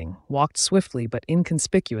hesitating, walked swiftly but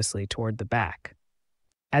inconspicuously toward the back.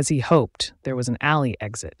 As he hoped, there was an alley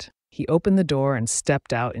exit. He opened the door and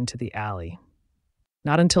stepped out into the alley.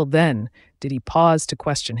 Not until then did he pause to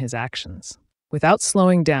question his actions. Without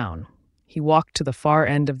slowing down, he walked to the far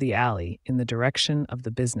end of the alley in the direction of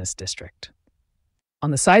the business district.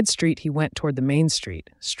 On the side street, he went toward the main street,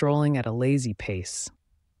 strolling at a lazy pace.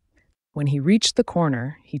 When he reached the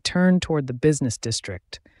corner, he turned toward the business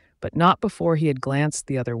district, but not before he had glanced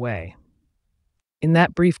the other way. In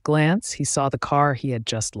that brief glance, he saw the car he had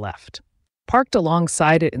just left. Parked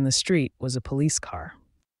alongside it in the street was a police car.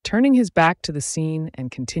 Turning his back to the scene and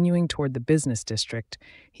continuing toward the business district,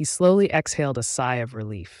 he slowly exhaled a sigh of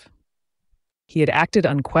relief. He had acted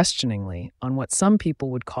unquestioningly on what some people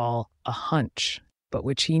would call a hunch, but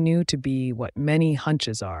which he knew to be what many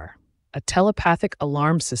hunches are, a telepathic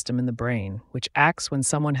alarm system in the brain which acts when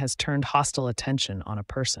someone has turned hostile attention on a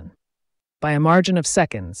person. By a margin of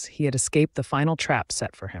seconds, he had escaped the final trap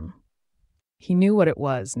set for him. He knew what it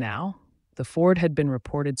was now. The Ford had been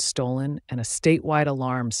reported stolen and a statewide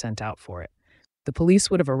alarm sent out for it. The police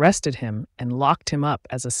would have arrested him and locked him up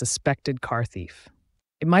as a suspected car thief.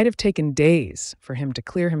 It might have taken days for him to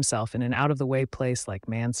clear himself in an out-of-the-way place like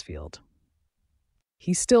Mansfield.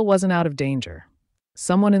 He still wasn't out of danger.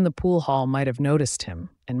 Someone in the pool hall might have noticed him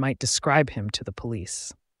and might describe him to the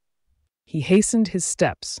police. He hastened his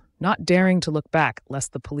steps, not daring to look back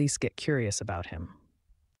lest the police get curious about him.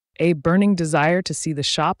 A burning desire to see the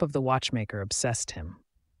shop of the watchmaker obsessed him.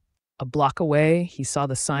 A block away, he saw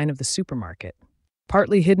the sign of the supermarket.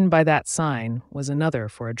 Partly hidden by that sign was another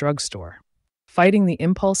for a drugstore. Fighting the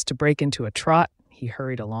impulse to break into a trot, he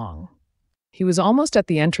hurried along. He was almost at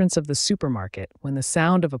the entrance of the supermarket when the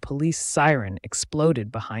sound of a police siren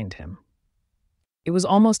exploded behind him. It was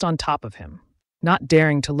almost on top of him. Not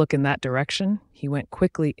daring to look in that direction, he went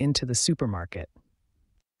quickly into the supermarket.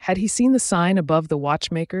 Had he seen the sign above the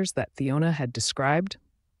watchmakers that Fiona had described?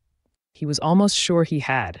 He was almost sure he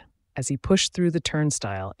had, as he pushed through the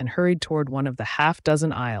turnstile and hurried toward one of the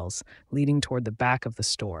half-dozen aisles leading toward the back of the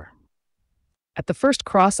store. At the first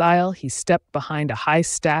cross aisle, he stepped behind a high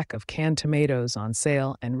stack of canned tomatoes on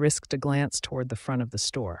sale and risked a glance toward the front of the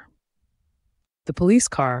store. The police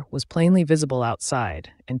car was plainly visible outside,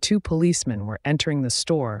 and two policemen were entering the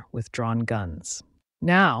store with drawn guns.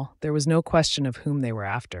 Now, there was no question of whom they were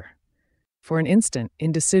after. For an instant,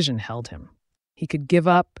 indecision held him. He could give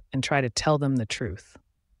up and try to tell them the truth.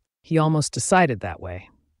 He almost decided that way.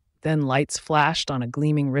 Then lights flashed on a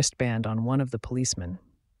gleaming wristband on one of the policemen.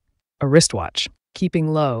 A wristwatch. Keeping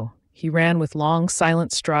low, he ran with long,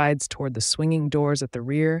 silent strides toward the swinging doors at the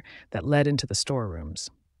rear that led into the storerooms.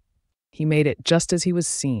 He made it just as he was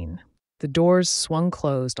seen. The doors swung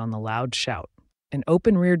closed on the loud shout. An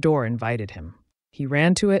open rear door invited him. He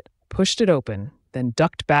ran to it, pushed it open, then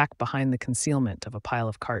ducked back behind the concealment of a pile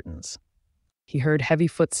of cartons. He heard heavy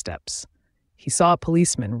footsteps. He saw a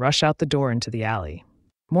policeman rush out the door into the alley.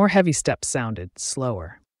 More heavy steps sounded,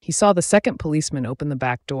 slower. He saw the second policeman open the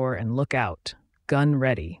back door and look out, gun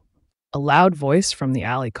ready. A loud voice from the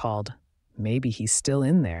alley called, "Maybe he's still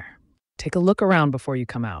in there. Take a look around before you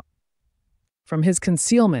come out." From his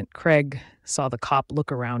concealment, Craig saw the cop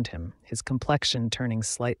look around him, his complexion turning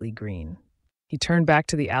slightly green. He turned back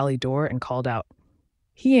to the alley door and called out,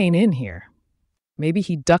 "He ain't in here. Maybe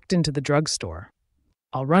he ducked into the drugstore.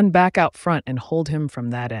 I'll run back out front and hold him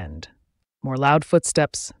from that end." More loud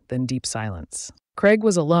footsteps, then deep silence. Craig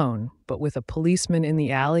was alone, but with a policeman in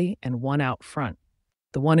the alley and one out front.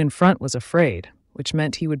 The one in front was afraid, which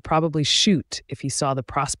meant he would probably shoot if he saw the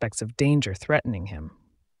prospects of danger threatening him.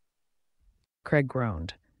 Craig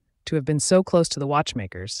groaned. To have been so close to the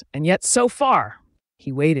watchmakers, and yet so far!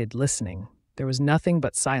 He waited, listening. There was nothing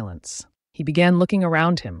but silence. He began looking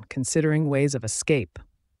around him, considering ways of escape.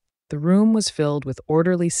 The room was filled with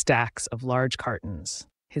orderly stacks of large cartons.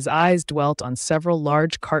 His eyes dwelt on several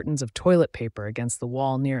large cartons of toilet paper against the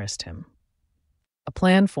wall nearest him. A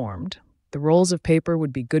plan formed. The rolls of paper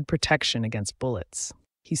would be good protection against bullets.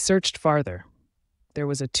 He searched farther. There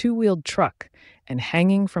was a two-wheeled truck, and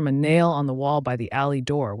hanging from a nail on the wall by the alley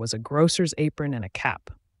door was a grocer's apron and a cap.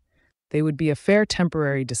 They would be a fair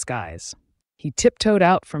temporary disguise. He tiptoed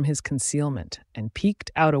out from his concealment and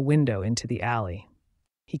peeked out a window into the alley.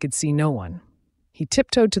 He could see no one. He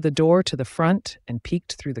tiptoed to the door to the front and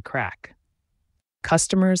peeked through the crack.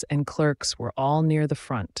 Customers and clerks were all near the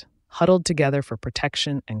front, huddled together for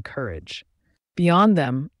protection and courage. Beyond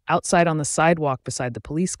them, outside on the sidewalk beside the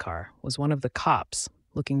police car, was one of the cops,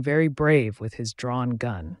 looking very brave with his drawn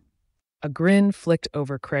gun. A grin flicked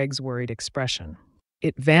over Craig's worried expression.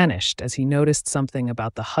 It vanished as he noticed something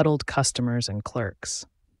about the huddled customers and clerks.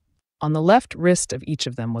 On the left wrist of each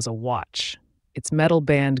of them was a watch, its metal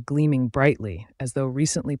band gleaming brightly as though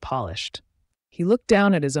recently polished. He looked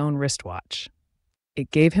down at his own wristwatch. It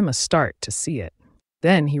gave him a start to see it.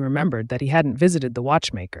 Then he remembered that he hadn't visited the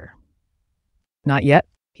watchmaker. Not yet.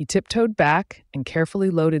 He tiptoed back and carefully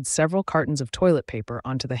loaded several cartons of toilet paper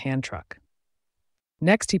onto the hand truck.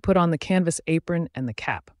 Next, he put on the canvas apron and the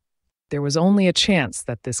cap. There was only a chance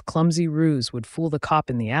that this clumsy ruse would fool the cop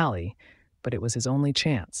in the alley, but it was his only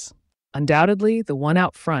chance. Undoubtedly, the one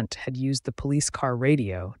out front had used the police car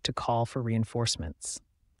radio to call for reinforcements.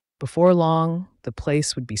 Before long, the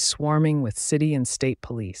place would be swarming with city and state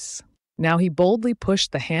police. Now he boldly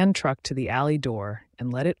pushed the hand truck to the alley door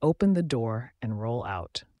and let it open the door and roll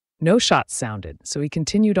out. No shots sounded, so he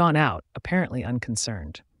continued on out, apparently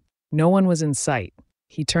unconcerned. No one was in sight.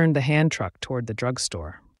 He turned the hand truck toward the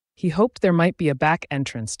drugstore. He hoped there might be a back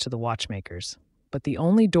entrance to the watchmakers, but the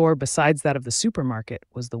only door besides that of the supermarket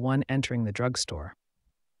was the one entering the drugstore.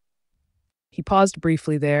 He paused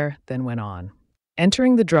briefly there, then went on.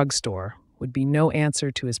 Entering the drugstore would be no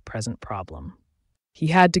answer to his present problem. He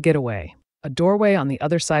had to get away. A doorway on the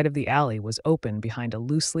other side of the alley was open behind a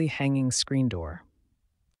loosely hanging screen door.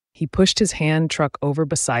 He pushed his hand truck over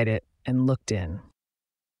beside it and looked in.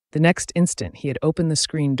 The next instant, he had opened the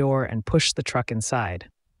screen door and pushed the truck inside.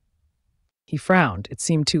 He frowned. It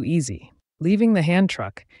seemed too easy. Leaving the hand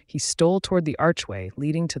truck, he stole toward the archway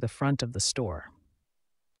leading to the front of the store.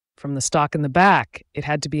 From the stock in the back, it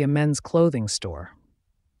had to be a men's clothing store.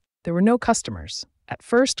 There were no customers. At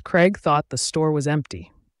first, Craig thought the store was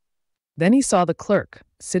empty. Then he saw the clerk,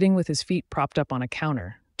 sitting with his feet propped up on a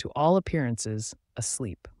counter, to all appearances,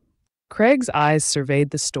 asleep. Craig's eyes surveyed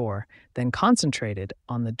the store, then concentrated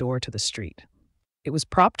on the door to the street. It was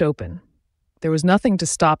propped open. There was nothing to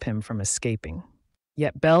stop him from escaping.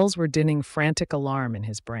 Yet bells were dinning frantic alarm in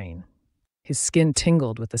his brain. His skin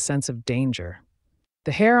tingled with a sense of danger.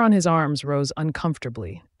 The hair on his arms rose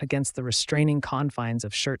uncomfortably against the restraining confines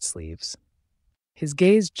of shirt sleeves. His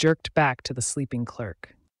gaze jerked back to the sleeping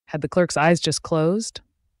clerk. Had the clerk's eyes just closed?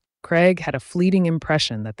 Craig had a fleeting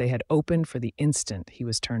impression that they had opened for the instant he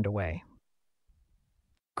was turned away.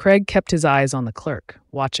 Craig kept his eyes on the clerk,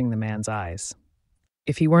 watching the man's eyes.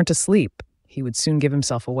 If he weren't asleep, he would soon give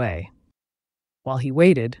himself away. While he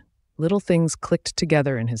waited, little things clicked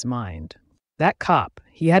together in his mind. That cop,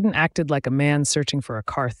 he hadn't acted like a man searching for a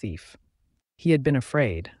car thief. He had been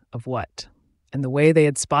afraid of what? And the way they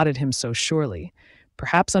had spotted him so surely,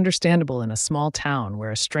 perhaps understandable in a small town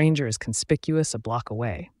where a stranger is conspicuous a block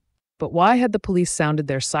away. But why had the police sounded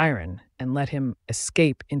their siren and let him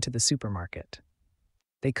escape into the supermarket?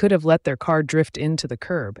 They could have let their car drift into the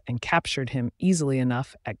curb and captured him easily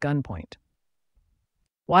enough at gunpoint.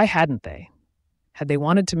 Why hadn't they? Had they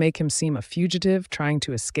wanted to make him seem a fugitive trying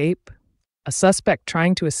to escape? A suspect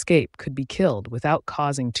trying to escape could be killed without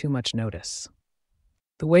causing too much notice.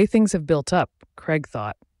 The way things have built up, Craig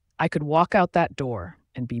thought, I could walk out that door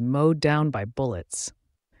and be mowed down by bullets,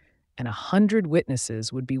 and 100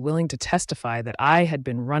 witnesses would be willing to testify that I had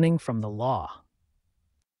been running from the law.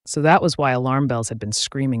 So that was why alarm bells had been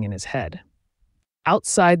screaming in his head.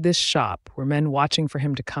 Outside this shop were men watching for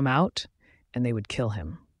him to come out, and they would kill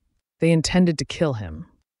him. They intended to kill him.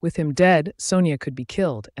 With him dead, Sonia could be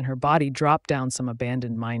killed and her body dropped down some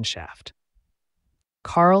abandoned mine shaft.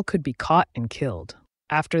 Carl could be caught and killed.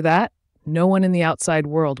 After that, no one in the outside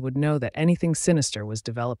world would know that anything sinister was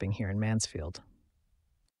developing here in Mansfield.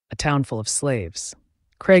 A town full of slaves.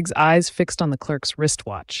 Craig's eyes fixed on the clerk's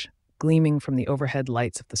wristwatch, gleaming from the overhead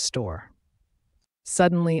lights of the store.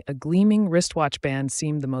 Suddenly, a gleaming wristwatch band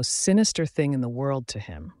seemed the most sinister thing in the world to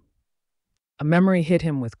him. A memory hit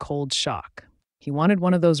him with cold shock. He wanted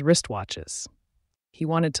one of those wristwatches. He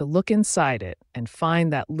wanted to look inside it and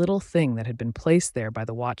find that little thing that had been placed there by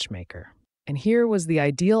the watchmaker. And here was the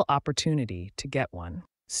ideal opportunity to get one.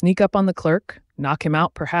 Sneak up on the clerk, knock him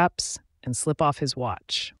out perhaps, and slip off his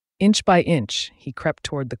watch. Inch by inch, he crept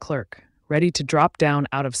toward the clerk, ready to drop down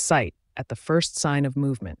out of sight at the first sign of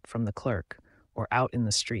movement from the clerk or out in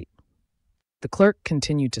the street. The clerk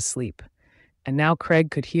continued to sleep, and now Craig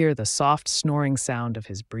could hear the soft snoring sound of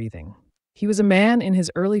his breathing. He was a man in his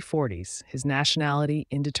early 40s, his nationality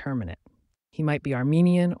indeterminate. He might be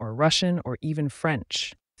Armenian or Russian or even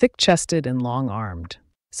French, thick-chested and long-armed,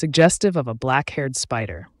 suggestive of a black-haired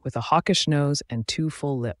spider with a hawkish nose and 2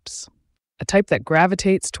 full lips, a type that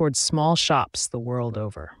gravitates towards small shops the world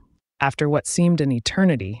over. After what seemed an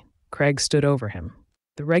eternity, Craig stood over him.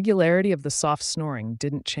 The regularity of the soft snoring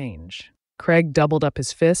didn't change. Craig doubled up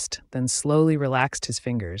his fist, then slowly relaxed his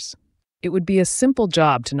fingers. It would be a simple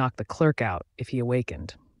job to knock the clerk out if he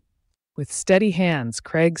awakened. With steady hands,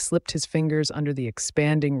 Craig slipped his fingers under the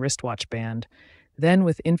expanding wristwatch band, then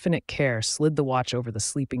with infinite care slid the watch over the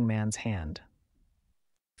sleeping man's hand.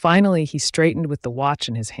 Finally, he straightened with the watch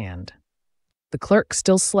in his hand. The clerk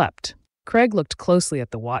still slept. Craig looked closely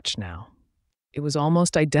at the watch now. It was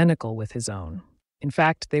almost identical with his own. In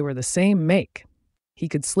fact, they were the same make. He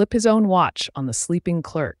could slip his own watch on the sleeping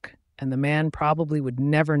clerk, and the man probably would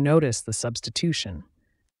never notice the substitution.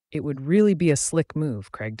 It would really be a slick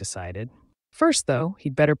move, Craig decided. First, though,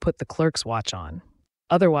 he'd better put the clerk's watch on.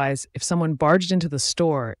 Otherwise, if someone barged into the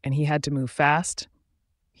store and he had to move fast,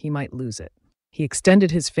 he might lose it. He extended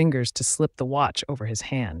his fingers to slip the watch over his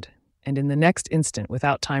hand, and in the next instant,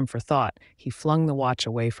 without time for thought, he flung the watch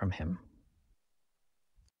away from him.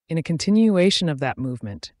 In a continuation of that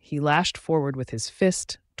movement, he lashed forward with his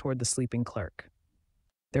fist toward the sleeping clerk.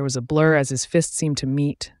 There was a blur as his fist seemed to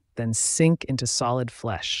meet, then sink into solid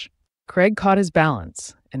flesh. Craig caught his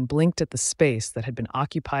balance and blinked at the space that had been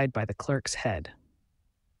occupied by the clerk's head.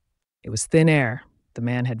 It was thin air. The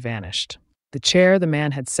man had vanished. The chair the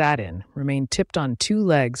man had sat in remained tipped on 2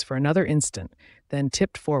 legs for another instant, then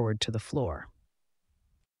tipped forward to the floor.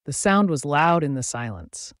 The sound was loud in the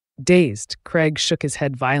silence. Dazed, Craig shook his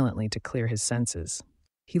head violently to clear his senses.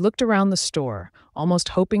 He looked around the store, almost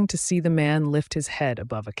hoping to see the man lift his head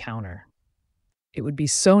above a counter. It would be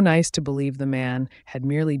so nice to believe the man had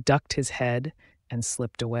merely ducked his head and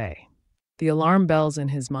slipped away. The alarm bells in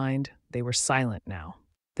his mind, they were silent now.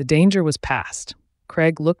 The danger was past.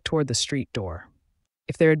 Craig looked toward the street door.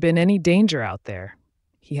 If there had been any danger out there,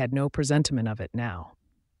 he had no presentiment of it now.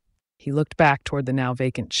 He looked back toward the now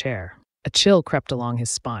vacant chair. A chill crept along his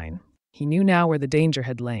spine. He knew now where the danger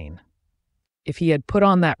had lain. If he had put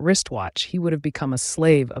on that wristwatch, he would have become a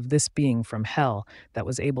slave of this being from hell that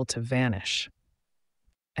was able to vanish.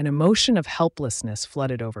 An emotion of helplessness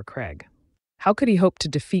flooded over Craig. How could he hope to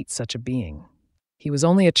defeat such a being? He was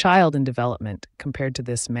only a child in development compared to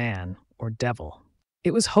this man, or devil.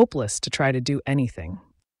 It was hopeless to try to do anything.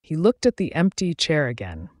 He looked at the empty chair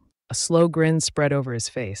again. A slow grin spread over his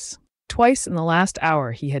face. Twice in the last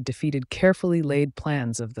hour he had defeated carefully laid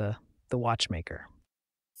plans of the watchmaker.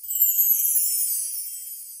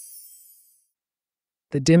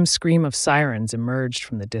 The dim scream of sirens emerged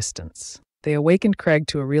from the distance. They awakened Craig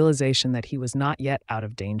to a realization that he was not yet out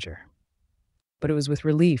of danger. But it was with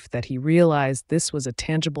relief that he realized this was a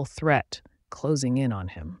tangible threat closing in on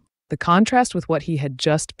him. The contrast with what he had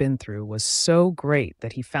just been through was so great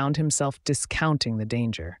that he found himself discounting the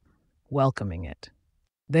danger, welcoming it.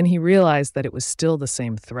 Then he realized that it was still the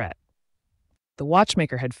same threat. The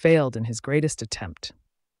watchmaker had failed in his greatest attempt.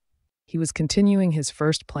 He was continuing his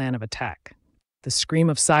first plan of attack. The scream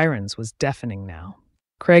of sirens was deafening now.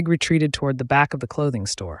 Craig retreated toward the back of the clothing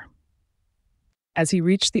store. As he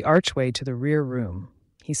reached the archway to the rear room,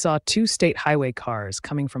 he saw two state highway cars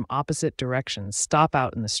coming from opposite directions stop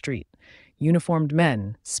out in the street, uniformed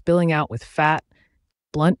men spilling out with fat,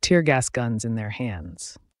 blunt tear gas guns in their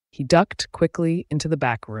hands. He ducked quickly into the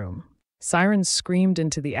back room. Sirens screamed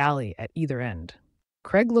into the alley at either end.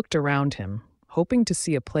 Craig looked around him, hoping to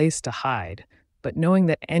see a place to hide, but knowing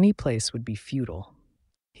that any place would be futile.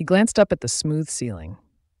 He glanced up at the smooth ceiling.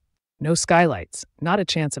 No skylights, not a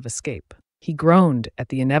chance of escape. He groaned at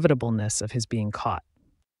the inevitableness of his being caught.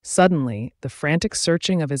 Suddenly, the frantic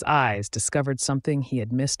searching of his eyes discovered something he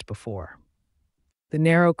had missed before. The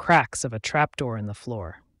narrow cracks of a trapdoor in the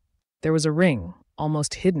floor. There was a ring,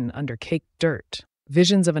 almost hidden under caked dirt.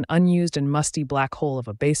 Visions of an unused and musty black hole of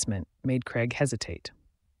a basement made Craig hesitate.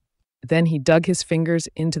 Then he dug his fingers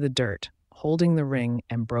into the dirt, holding the ring,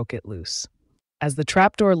 and broke it loose. As the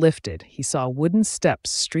trapdoor lifted, he saw wooden steps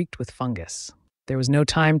streaked with fungus. There was no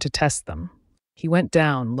time to test them. He went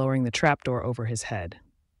down, lowering the trapdoor over his head.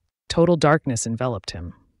 Total darkness enveloped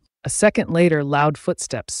him. A second later, loud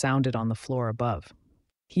footsteps sounded on the floor above.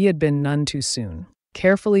 He had been none too soon.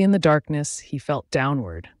 Carefully in the darkness, he felt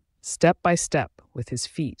downward, step by step, with his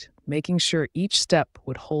feet, making sure each step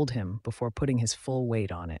would hold him before putting his full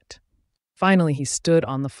weight on it. Finally, he stood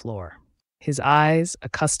on the floor. His eyes,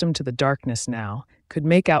 accustomed to the darkness now, could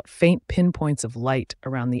make out faint pinpoints of light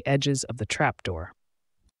around the edges of the trapdoor.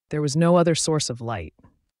 There was no other source of light.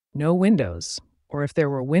 No windows, or if there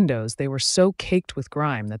were windows, they were so caked with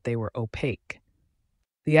grime that they were opaque.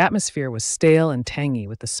 The atmosphere was stale and tangy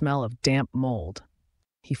with the smell of damp mold.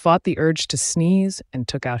 He fought the urge to sneeze and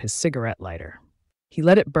took out his cigarette lighter. He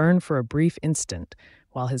let it burn for a brief instant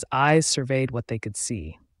while his eyes surveyed what they could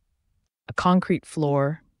see. A concrete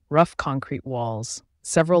floor, rough concrete walls,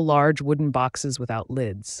 several large wooden boxes without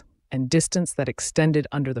lids, and distance that extended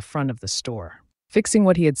under the front of the store. Fixing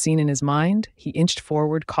what he had seen in his mind, he inched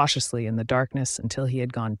forward cautiously in the darkness until he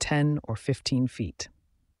had gone 10 or 15 feet.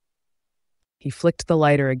 He flicked the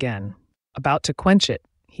lighter again. About to quench it,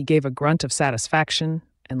 he gave a grunt of satisfaction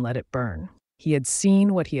and let it burn. He had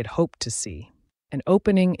seen what he had hoped to see, an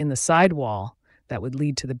opening in the side wall that would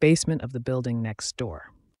lead to the basement of the building next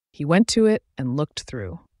door. He went to it and looked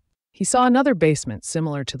through. He saw another basement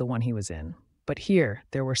similar to the one he was in, but here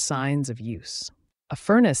there were signs of use. A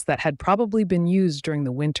furnace that had probably been used during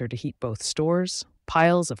the winter to heat both stores,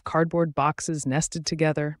 piles of cardboard boxes nested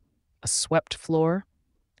together, a swept floor,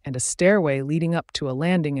 and a stairway leading up to a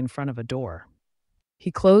landing in front of a door. He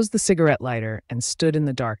closed the cigarette lighter and stood in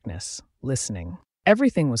the darkness, listening.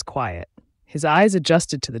 Everything was quiet. His eyes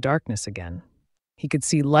adjusted to the darkness again. He could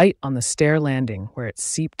see light on the stair landing where it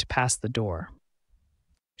seeped past the door.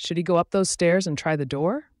 Should he go up those stairs and try the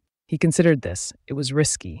door? He considered this. It was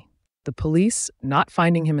risky. The police, not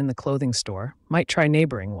finding him in the clothing store, might try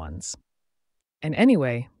neighboring ones. And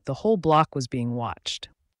anyway, the whole block was being watched.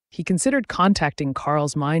 He considered contacting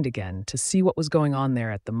Carl's mind again to see what was going on there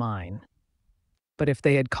at the mine. But if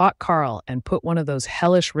they had caught Carl and put one of those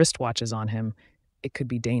hellish wristwatches on him, it could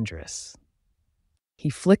be dangerous. He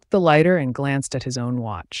flicked the lighter and glanced at his own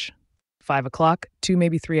watch. 5 o'clock, 2,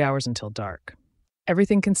 maybe 3 hours until dark.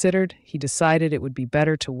 Everything considered, he decided it would be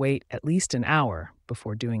better to wait at least an hour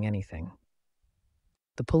before doing anything.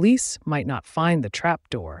 The police might not find the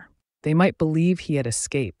trapdoor. They might believe he had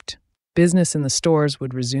escaped. Business in the stores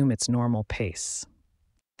would resume its normal pace.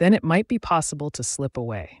 Then it might be possible to slip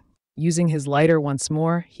away. Using his lighter once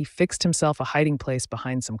more, he fixed himself a hiding place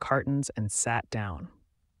behind some cartons and sat down.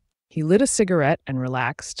 He lit a cigarette and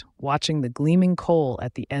relaxed, watching the gleaming coal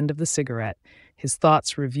at the end of the cigarette, his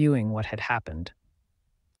thoughts reviewing what had happened.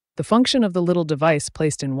 The function of the little device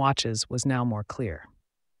placed in watches was now more clear.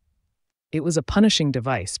 It was a punishing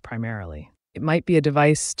device, primarily. It might be a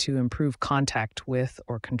device to improve contact with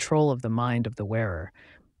or control of the mind of the wearer,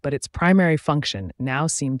 but its primary function now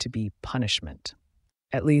seemed to be punishment.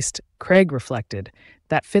 At least, Craig reflected,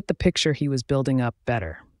 that fit the picture he was building up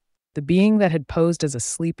better. The being that had posed as a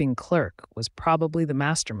sleeping clerk was probably the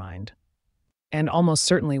mastermind, and almost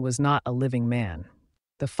certainly was not a living man.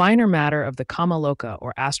 The finer matter of the Kama-Loka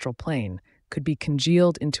or astral plane could be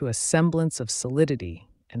congealed into a semblance of solidity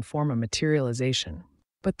and form a materialization.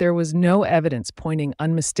 But there was no evidence pointing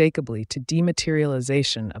unmistakably to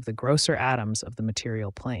dematerialization of the grosser atoms of the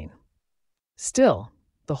material plane. Still,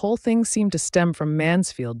 The whole thing seemed to stem from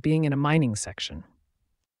Mansfield being in a mining section.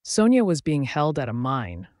 Sonia was being held at a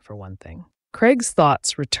mine, for one thing. Craig's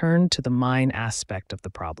thoughts returned to the mine aspect of the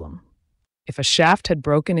problem. If a shaft had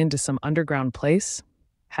broken into some underground place,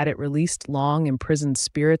 had it released long imprisoned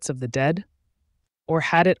spirits of the dead? Or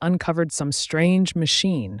had it uncovered some strange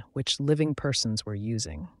machine which living persons were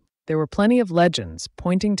using? There were plenty of legends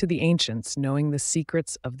pointing to the ancients knowing the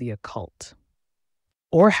secrets of the occult.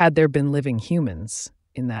 Or had there been living humans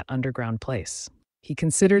in that underground place? He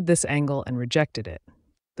considered this angle and rejected it.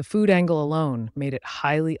 The food angle alone made it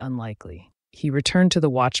highly unlikely. He returned to the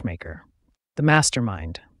watchmaker, the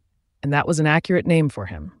mastermind, and that was an accurate name for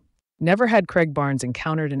him. Never had Craig Barnes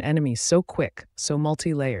encountered an enemy so quick, so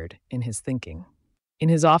multi-layered in his thinking. In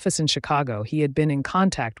his office in Chicago, he had been in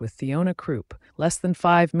contact with Fiona Krupp less than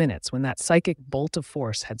 5 minutes when that psychic bolt of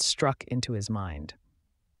force had struck into his mind.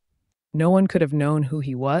 No one could have known who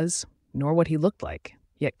he was, nor what he looked like,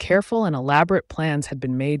 yet careful and elaborate plans had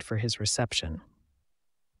been made for his reception.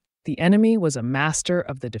 The enemy was a master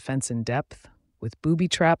of the defense in depth, with booby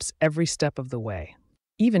traps every step of the way.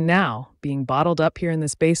 Even now, being bottled up here in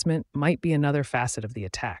this basement might be another facet of the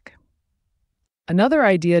attack. Another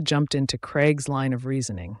idea jumped into Craig's line of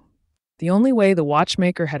reasoning. The only way the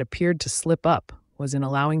watchmaker had appeared to slip up was in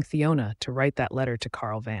allowing Fiona to write that letter to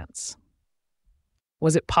Carl Vance.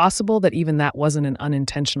 Was it possible that even that wasn't an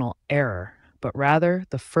unintentional error, but rather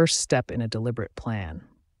the first step in a deliberate plan?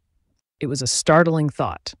 It was a startling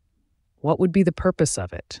thought. What would be the purpose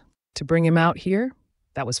of it? To bring him out here?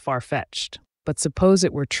 That was far-fetched. But suppose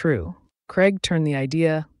it were true. Craig turned the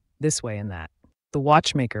idea this way and that. The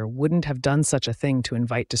watchmaker wouldn't have done such a thing to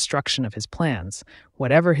invite destruction of his plans,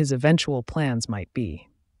 whatever his eventual plans might be.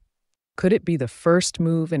 Could it be the first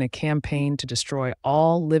move in a campaign to destroy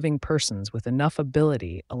all living persons with enough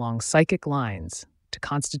ability along psychic lines to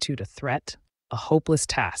constitute a threat? A hopeless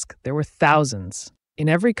task. There were thousands. In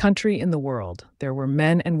every country in the world, there were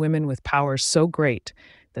men and women with powers so great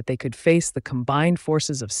that they could face the combined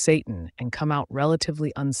forces of Satan and come out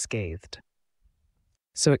relatively unscathed.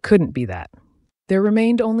 So it couldn't be that. There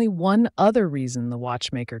remained only one other reason the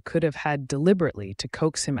watchmaker could have had deliberately to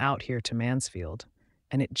coax him out here to Mansfield,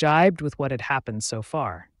 and it jibed with what had happened so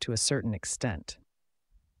far, to a certain extent.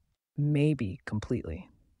 Maybe completely.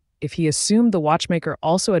 If he assumed the watchmaker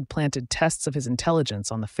also had planted tests of his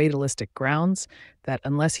intelligence on the fatalistic grounds that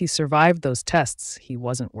unless he survived those tests, he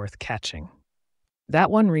wasn't worth catching.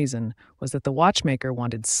 That one reason was that the watchmaker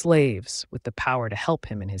wanted slaves with the power to help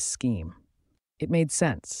him in his scheme. It made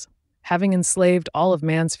sense. Having enslaved all of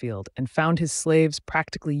Mansfield and found his slaves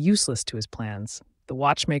practically useless to his plans, the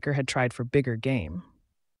watchmaker had tried for bigger game.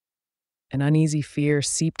 An uneasy fear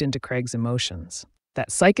seeped into Craig's emotions.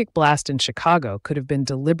 That psychic blast in Chicago could have been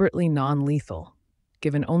deliberately non-lethal,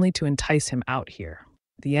 given only to entice him out here.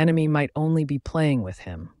 The enemy might only be playing with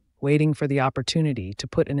him, waiting for the opportunity to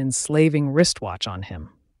put an enslaving wristwatch on him.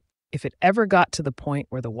 If it ever got to the point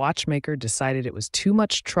where the watchmaker decided it was too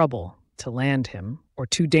much trouble to land him or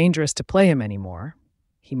too dangerous to play him anymore,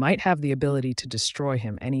 he might have the ability to destroy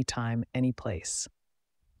him anytime, any place.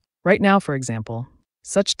 Right now, for example,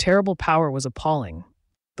 such terrible power was appalling.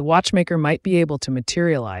 The watchmaker might be able to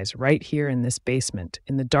materialize right here in this basement,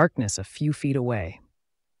 in the darkness a few feet away.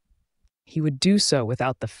 He would do so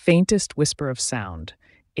without the faintest whisper of sound,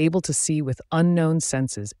 able to see with unknown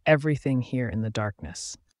senses everything here in the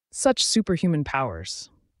darkness. Such superhuman powers.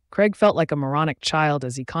 Craig felt like a moronic child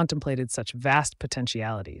as he contemplated such vast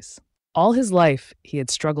potentialities. All his life, he had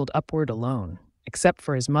struggled upward alone, except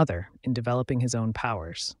for his mother, in developing his own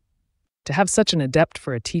powers. To have such an adept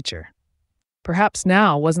for a teacher, perhaps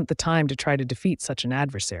now wasn't the time to try to defeat such an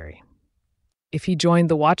adversary. If he joined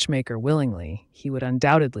the watchmaker willingly, he would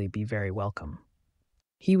undoubtedly be very welcome.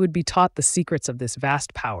 He would be taught the secrets of this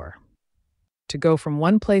vast power. To go from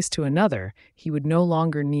one place to another, he would no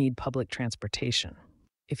longer need public transportation.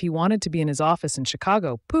 If he wanted to be in his office in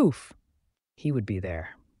Chicago, poof, he would be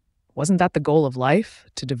there. Wasn't that the goal of life,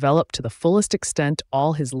 to develop to the fullest extent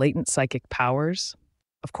all his latent psychic powers?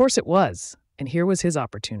 Of course it was, and here was his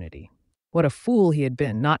opportunity. What a fool he had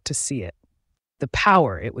been not to see it. The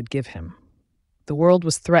power it would give him. The world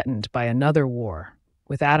was threatened by another war,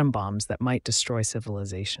 with atom bombs that might destroy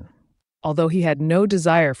civilization. Although he had no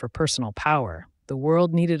desire for personal power, the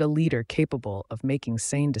world needed a leader capable of making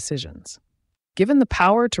sane decisions. Given the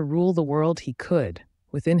power to rule the world, he could,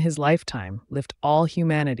 within his lifetime, lift all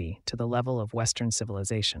humanity to the level of Western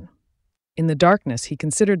civilization. In the darkness, he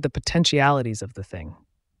considered the potentialities of the thing.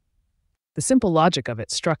 The simple logic of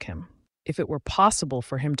it struck him. If it were possible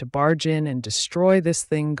for him to barge in and destroy this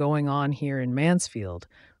thing going on here in Mansfield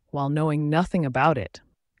while knowing nothing about it,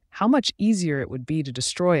 how much easier it would be to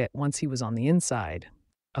destroy it once he was on the inside,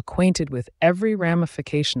 acquainted with every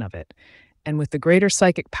ramification of it, and with the greater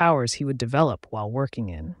psychic powers he would develop while working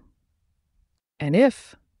in. And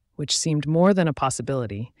if, which seemed more than a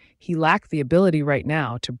possibility, he lacked the ability right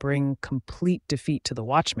now to bring complete defeat to the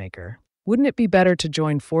watchmaker, wouldn't it be better to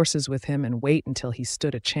join forces with him and wait until he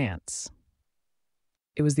stood a chance?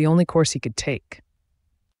 It was the only course he could take.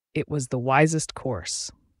 It was the wisest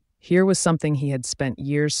course. Here was something he had spent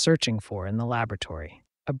years searching for in the laboratory,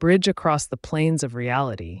 a bridge across the planes of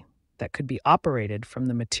reality that could be operated from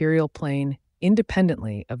the material plane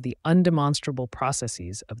independently of the undemonstrable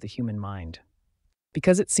processes of the human mind.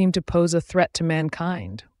 Because it seemed to pose a threat to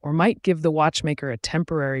mankind, or might give the watchmaker a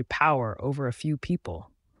temporary power over a few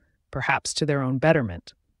people, perhaps to their own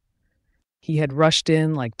betterment. He had rushed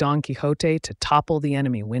in like Don Quixote to topple the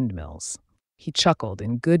enemy windmills. He chuckled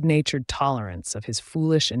in good-natured tolerance of his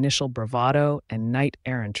foolish initial bravado and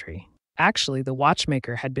knight-errantry. Actually, the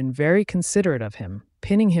watchmaker had been very considerate of him,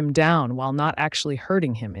 pinning him down while not actually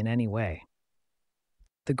hurting him in any way.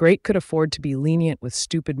 The great could afford to be lenient with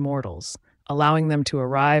stupid mortals, allowing them to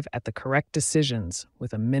arrive at the correct decisions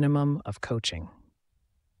with a minimum of coaching.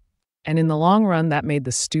 And in the long run, that made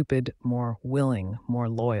the stupid more willing, more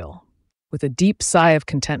loyal. With a deep sigh of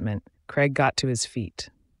contentment, Craig got to his feet.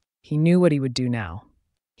 He knew what he would do now.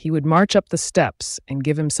 He would march up the steps and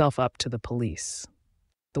give himself up to the police.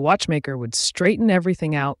 The watchmaker would straighten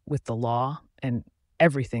everything out with the law, and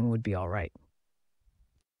everything would be all right.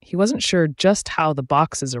 He wasn't sure just how the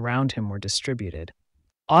boxes around him were distributed.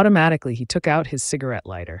 Automatically, he took out his cigarette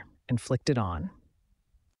lighter and flicked it on.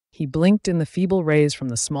 He blinked in the feeble rays from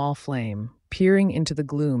the small flame, peering into the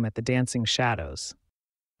gloom at the dancing shadows,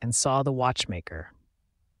 and saw the watchmaker.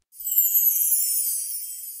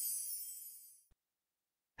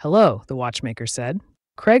 "Hello," the watchmaker said.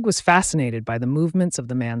 Craig was fascinated by the movements of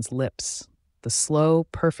the man's lips, the slow,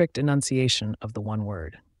 perfect enunciation of the one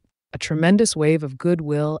word. A tremendous wave of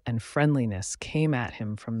goodwill and friendliness came at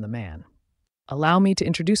him from the man. "Allow me to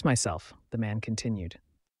introduce myself," the man continued.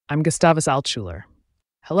 "I'm Gustavus Altschuler."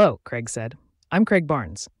 "Hello," Craig said. "I'm Craig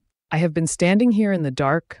Barnes." "I have been standing here in the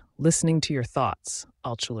dark, listening to your thoughts,"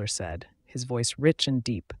 Altschuler said, his voice rich and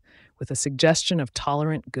deep, with a suggestion of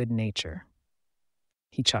tolerant good nature.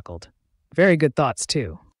 He chuckled. "Very good thoughts,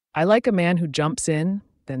 too. I like a man who jumps in,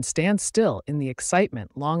 then stands still in the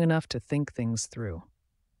excitement long enough to think things through.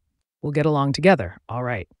 We'll get along together, all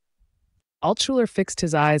right." Altschuler fixed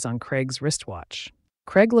his eyes on Craig's wristwatch.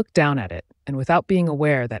 Craig looked down at it, and without being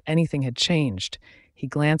aware that anything had changed, he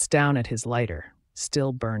glanced down at his lighter,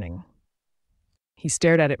 still burning. He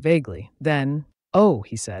stared at it vaguely. Then, "Oh,"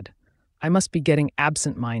 he said, "I must be getting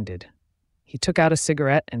absent-minded." He took out a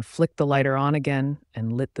cigarette and flicked the lighter on again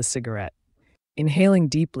and lit the cigarette. Inhaling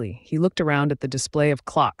deeply, he looked around at the display of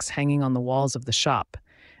clocks hanging on the walls of the shop,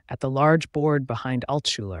 at the large board behind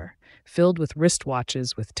Altschuler, filled with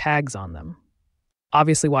wristwatches with tags on them.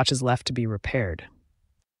 Obviously watches left to be repaired.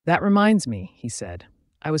 "That reminds me," he said.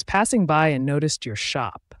 "I was passing by and noticed your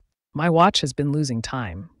shop. My watch has been losing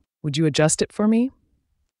time. Would you adjust it for me?"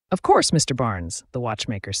 "Of course, Mr. Barnes," the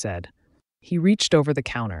watchmaker said. He reached over the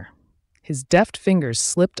counter. His deft fingers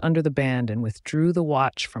slipped under the band and withdrew the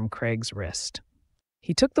watch from Craig's wrist.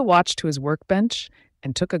 He took the watch to his workbench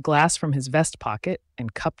and took a glass from his vest pocket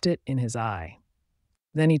and cupped it in his eye.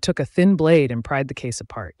 Then he took a thin blade and pried the case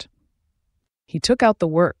apart. He took out the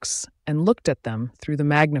works and looked at them through the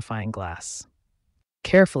magnifying glass.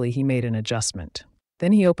 Carefully, he made an adjustment.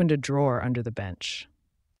 Then he opened a drawer under the bench.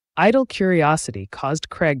 Idle curiosity caused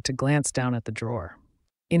Craig to glance down at the drawer.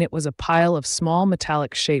 In it was a pile of small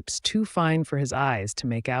metallic shapes too fine for his eyes to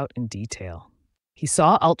make out in detail. He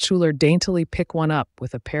saw Altschuler daintily pick one up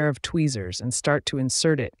with a pair of tweezers and start to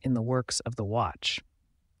insert it in the works of the watch.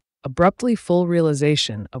 Abruptly, full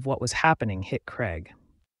realization of what was happening hit Craig.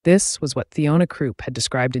 This was what Theona Krupp had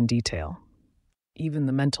described in detail, even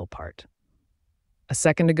the mental part. A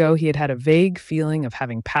second ago, he had had a vague feeling of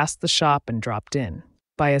having passed the shop and dropped in.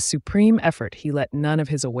 By a supreme effort, he let none of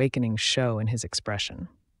his awakening show in his expression.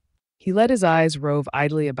 He let his eyes rove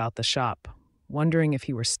idly about the shop, wondering if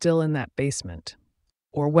he were still in that basement,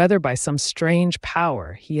 or whether by some strange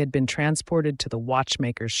power he had been transported to the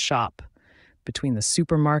watchmaker's shop between the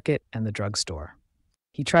supermarket and the drugstore.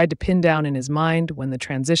 He tried to pin down in his mind when the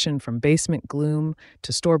transition from basement gloom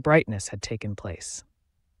to store brightness had taken place.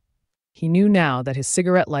 He knew now that his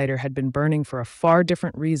cigarette lighter had been burning for a far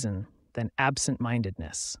different reason than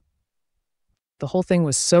absent-mindedness. The whole thing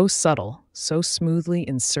was so subtle, so smoothly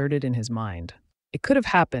inserted in his mind. It could have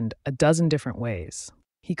happened a dozen different ways.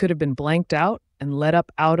 He could have been blanked out and led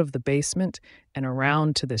up out of the basement and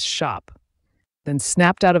around to this shop, then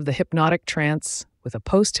snapped out of the hypnotic trance with a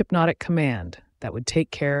post-hypnotic command that would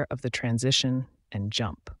take care of the transition and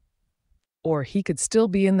jump. Or he could still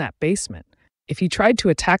be in that basement. If he tried to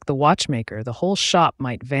attack the watchmaker, the whole shop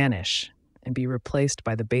might vanish and be replaced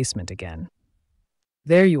by the basement again.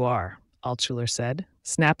 "There you are," Altschuler said,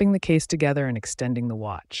 snapping the case together and extending the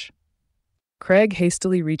watch. Craig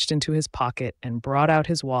hastily reached into his pocket and brought out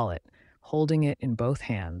his wallet, holding it in both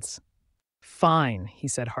hands. "Fine," he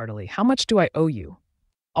said heartily. "How much do I owe you?"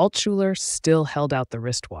 Altschuler still held out the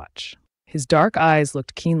wristwatch. His dark eyes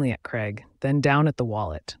looked keenly at Craig, then down at the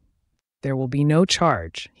wallet. "There will be no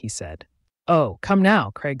charge," he said. "Oh, come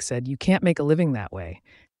now," Craig said. "You can't make a living that way.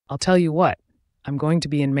 I'll tell you what, I'm going to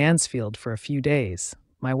be in Mansfield for a few days.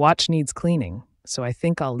 My watch needs cleaning, so I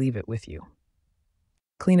think I'll leave it with you.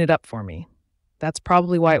 Clean it up for me. That's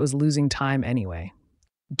probably why it was losing time anyway."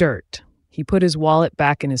 Dirt. He put his wallet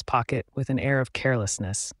back in his pocket with an air of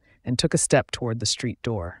carelessness and took a step toward the street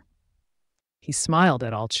door. He smiled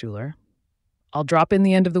at Altschuler. "I'll drop in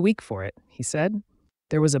the end of the week for it," he said.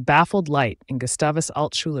 There was a baffled light in Gustavus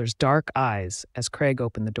Altschuler's dark eyes as Craig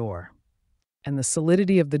opened the door. And the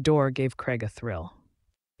solidity of the door gave Craig a thrill.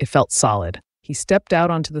 It felt solid. He stepped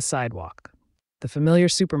out onto the sidewalk. The familiar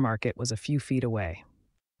supermarket was a few feet away.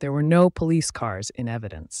 There were no police cars in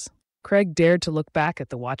evidence. Craig dared to look back at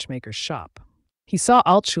the watchmaker's shop. He saw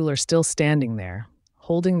Altschuler still standing there,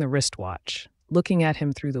 holding the wristwatch, looking at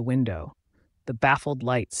him through the window, the baffled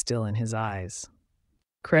light still in his eyes.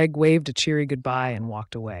 Craig waved a cheery goodbye and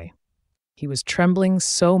walked away. He was trembling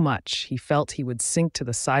so much he felt he would sink to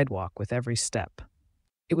the sidewalk with every step.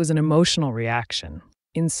 It was an emotional reaction.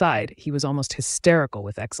 Inside, he was almost hysterical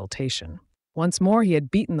with exultation. Once more, he had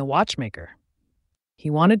beaten the watchmaker. He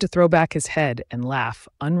wanted to throw back his head and laugh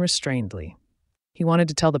unrestrainedly. He wanted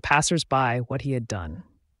to tell the passers-by what he had done.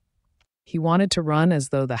 He wanted to run as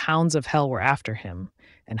though the hounds of hell were after him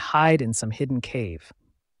and hide in some hidden cave.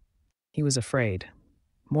 He was afraid,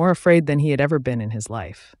 more afraid than he had ever been in his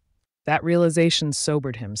life. That realization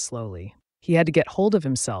sobered him slowly. He had to get hold of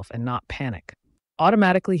himself and not panic.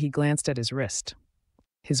 Automatically, he glanced at his wrist.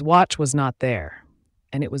 His watch was not there,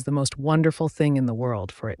 and it was the most wonderful thing in the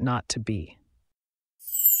world for it not to be.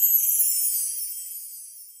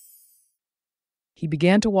 He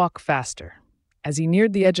began to walk faster. As he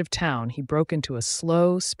neared the edge of town, he broke into a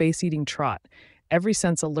slow, space-eating trot, every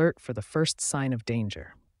sense alert for the first sign of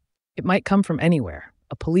danger. It might come from anywhere.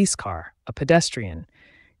 A police car, a pedestrian,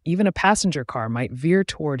 even a passenger car might veer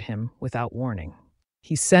toward him without warning.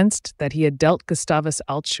 He sensed that he had dealt Gustavus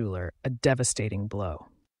Altschuler a devastating blow.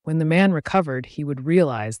 When the man recovered, he would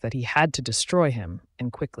realize that he had to destroy him,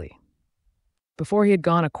 and quickly. Before he had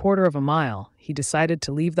gone a quarter of a mile, he decided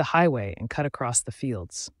to leave the highway and cut across the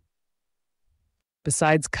fields.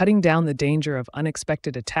 Besides cutting down the danger of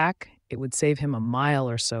unexpected attack, it would save him a mile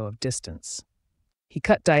or so of distance. He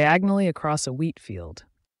cut diagonally across a wheat field.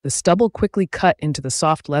 The stubble quickly cut into the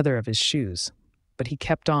soft leather of his shoes, but he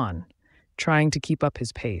kept on, trying to keep up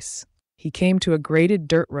his pace. He came to a graded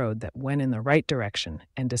dirt road that went in the right direction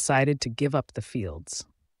and decided to give up the fields.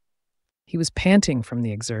 He was panting from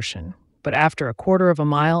the exertion, but after a quarter of a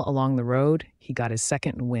mile along the road, he got his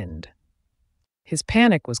second wind. His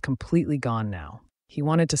panic was completely gone now. He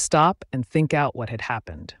wanted to stop and think out what had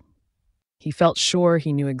happened. He felt sure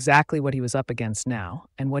he knew exactly what he was up against now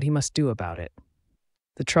and what he must do about it.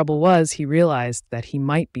 The trouble was, he realized that he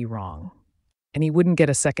might be wrong, and he wouldn't get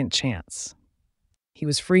a second chance. He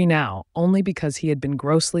was free now only because he had been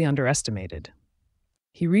grossly underestimated.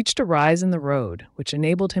 He reached a rise in the road, which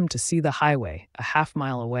enabled him to see the highway a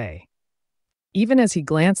half-mile away. Even as he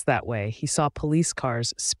glanced that way, he saw police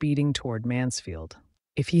cars speeding toward Mansfield.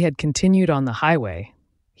 If he had continued on the highway,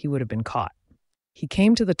 he would have been caught. He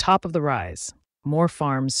came to the top of the rise. More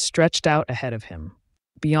farms stretched out ahead of him.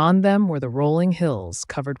 Beyond them were the rolling hills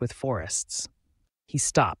covered with forests. He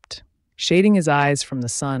stopped. Shading his eyes from the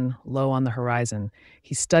sun low on the horizon,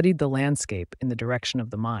 he studied the landscape in the direction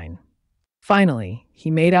of the mine. Finally,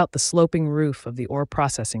 he made out the sloping roof of the ore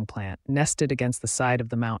processing plant nested against the side of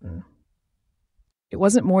the mountain. It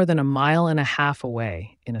wasn't more than a mile and a half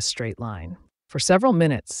away in a straight line. For several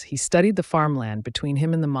minutes, he studied the farmland between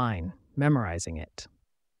him and the mine, memorizing it.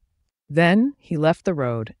 Then he left the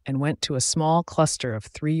road and went to a small cluster of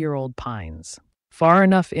 3-year-old pines. Far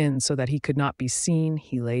enough in so that he could not be seen,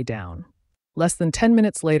 he lay down. Less than 10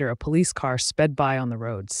 minutes later, a police car sped by on the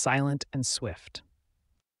road, silent and swift.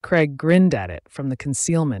 Craig grinned at it from the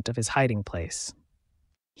concealment of his hiding place.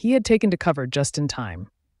 He had taken to cover just in time.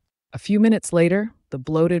 A few minutes later, the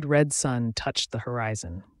bloated red sun touched the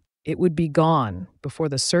horizon. It would be gone before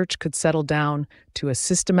the search could settle down to a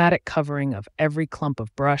systematic covering of every clump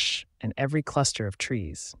of brush and every cluster of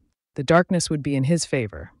trees. The darkness would be in his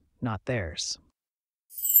favor, not theirs.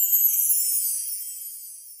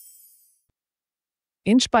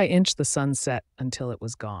 Inch by inch the sun set until it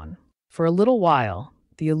was gone. For a little while,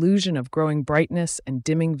 the illusion of growing brightness and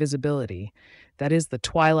dimming visibility, that is the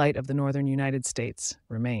twilight of the northern United States,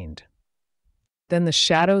 remained. Then the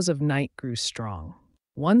shadows of night grew strong.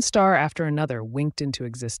 One star after another winked into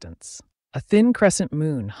existence. A thin crescent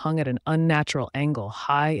moon hung at an unnatural angle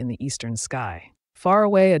high in the eastern sky. Far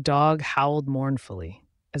away, a dog howled mournfully,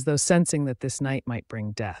 as though sensing that this night might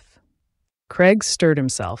bring death. Craig stirred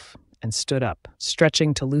himself and stood up,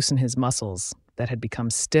 stretching to loosen his muscles that had become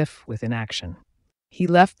stiff with inaction. He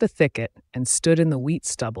left the thicket and stood in the wheat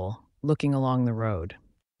stubble, looking along the road.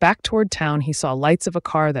 Back toward town, he saw lights of a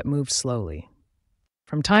car that moved slowly.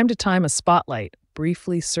 From time to time, a spotlight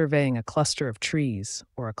briefly surveying a cluster of trees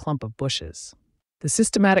or a clump of bushes. The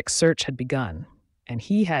systematic search had begun, and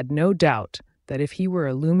he had no doubt that if he were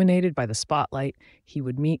illuminated by the spotlight, he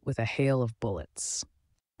would meet with a hail of bullets.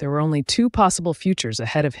 There were only two possible futures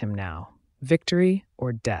ahead of him now: victory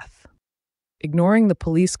or death. Ignoring the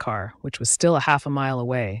police car, which was still a half a mile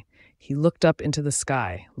away, he looked up into the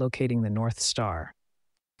sky, locating the North Star.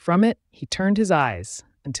 From it, he turned his eyes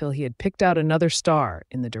until he had picked out another star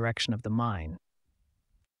in the direction of the mine.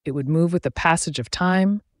 It would move with the passage of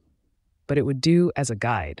time, but it would do as a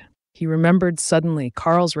guide. He remembered suddenly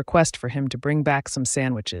Carl's request for him to bring back some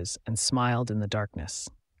sandwiches and smiled in the darkness.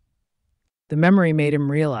 The memory made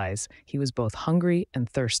him realize he was both hungry and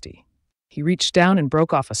thirsty. He reached down and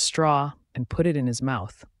broke off a straw and put it in his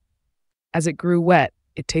mouth. As it grew wet,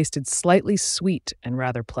 it tasted slightly sweet and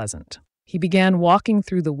rather pleasant. He began walking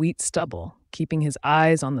through the wheat stubble, keeping his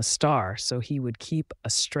eyes on the star so he would keep a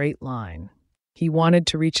straight line. He wanted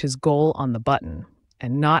to reach his goal on the button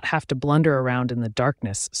and not have to blunder around in the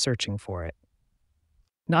darkness searching for it.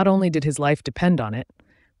 Not only did his life depend on it,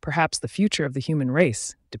 perhaps the future of the human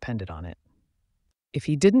race depended on it. If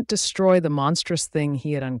he didn't destroy the monstrous thing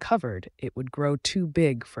he had uncovered, it would grow too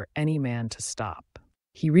big for any man to stop.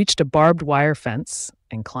 He reached a barbed wire fence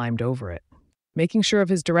and climbed over it. Making sure of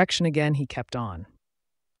his direction again, he kept on.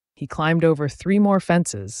 He climbed over 3 more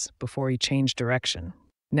fences before he changed direction.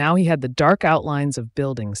 Now he had the dark outlines of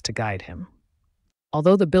buildings to guide him.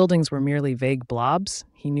 Although the buildings were merely vague blobs,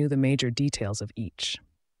 he knew the major details of each.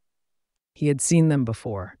 He had seen them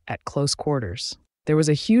before, at close quarters. There was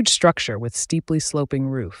a huge structure with steeply sloping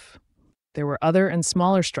roof. There were other and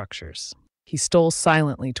smaller structures. He stole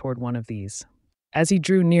silently toward one of these. As he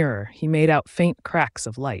drew nearer, he made out faint cracks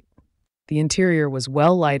of light. The interior was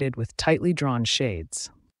well lighted with tightly drawn shades.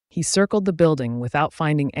 He circled the building without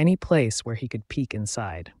finding any place where he could peek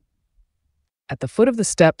inside. At the foot of the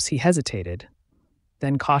steps, he hesitated,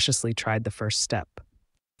 then cautiously tried the first step.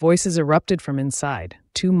 Voices erupted from inside,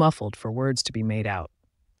 too muffled for words to be made out.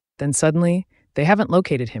 Then suddenly, "They haven't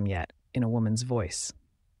located him yet," in a woman's voice.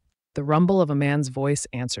 The rumble of a man's voice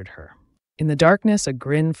answered her. In the darkness, a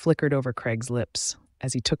grin flickered over Craig's lips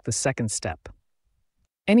as he took the second step.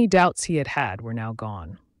 Any doubts he had had were now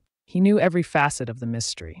gone. He knew every facet of the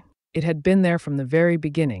mystery. It had been there from the very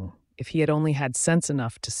beginning, if he had only had sense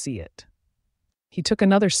enough to see it. He took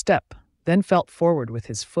another step, then felt forward with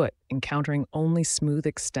his foot, encountering only smooth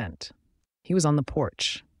extent. He was on the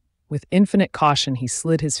porch. With infinite caution, he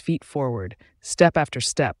slid his feet forward, step after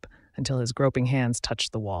step, until his groping hands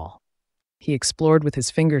touched the wall. He explored with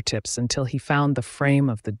his fingertips until he found the frame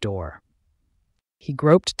of the door. He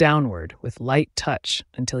groped downward with light touch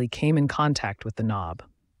until he came in contact with the knob.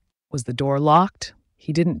 Was the door locked?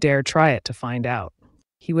 He didn't dare try it to find out.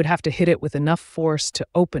 He would have to hit it with enough force to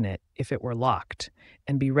open it if it were locked,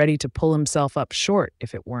 and be ready to pull himself up short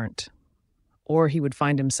if it weren't. Or he would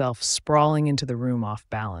find himself sprawling into the room off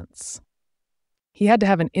balance. He had to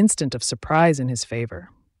have an instant of surprise in his favor.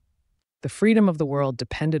 The freedom of the world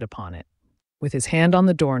depended upon it. With his hand on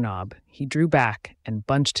the doorknob, he drew back and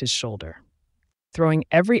bunched his shoulder. Throwing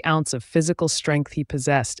every ounce of physical strength he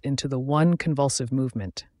possessed into the one convulsive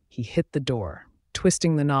movement, he hit the door,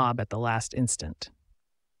 twisting the knob at the last instant.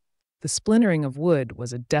 The splintering of wood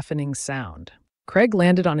was a deafening sound. Craig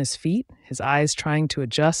landed on his feet, his eyes trying to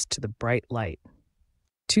adjust to the bright light.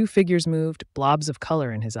 2 figures moved, blobs of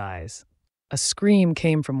color in his eyes. A scream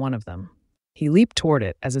came from one of them. He leaped toward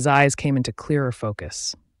it as his eyes came into clearer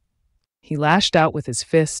focus. He lashed out with his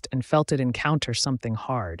fist and felt it encounter something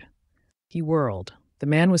hard. He whirled. The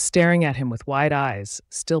man was staring at him with wide eyes,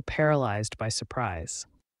 still paralyzed by surprise.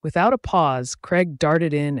 Without a pause, Craig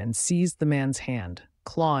darted in and seized the man's hand,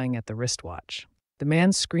 clawing at the wristwatch. The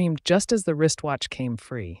man screamed just as the wristwatch came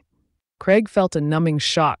free. Craig felt a numbing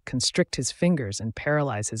shock constrict his fingers and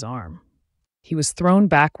paralyze his arm. He was thrown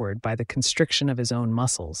backward by the constriction of his own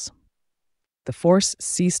muscles. The force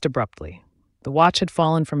ceased abruptly. The watch had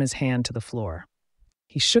fallen from his hand to the floor.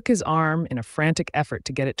 He shook his arm in a frantic effort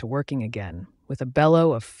to get it to working again. With a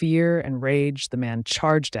bellow of fear and rage, the man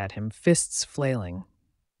charged at him, fists flailing.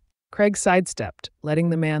 Craig sidestepped,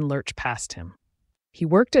 letting the man lurch past him. He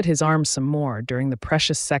worked at his arm some more during the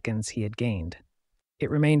precious seconds he had gained. It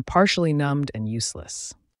remained partially numbed and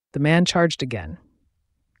useless. The man charged again.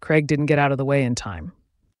 Craig didn't get out of the way in time.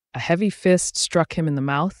 A heavy fist struck him in the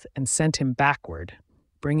mouth and sent him backward,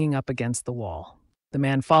 bringing up against the wall. The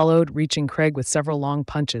man followed, reaching Craig with several long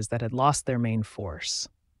punches that had lost their main force.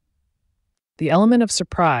 The element of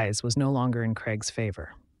surprise was no longer in Craig's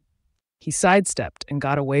favor. He sidestepped and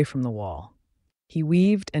got away from the wall. He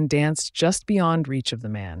weaved and danced just beyond reach of the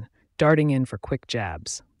man, darting in for quick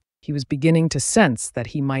jabs. He was beginning to sense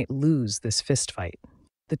that he might lose this fistfight.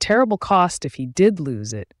 The terrible cost if he did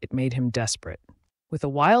lose it, it made him desperate. With a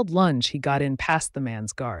wild lunge, he got in past the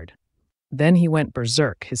man's guard. Then he went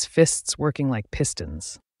berserk, his fists working like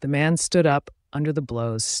pistons. The man stood up under the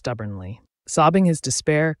blows stubbornly. Sobbing his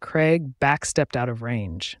despair, Craig backstepped out of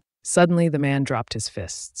range. Suddenly, the man dropped his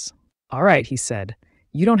fists. "All right," he said.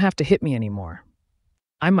 "You don't have to hit me anymore.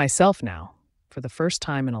 I'm myself now, for the first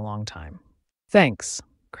time in a long time." "Thanks,"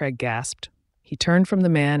 Craig gasped. He turned from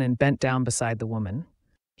the man and bent down beside the woman.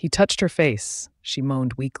 He touched her face. She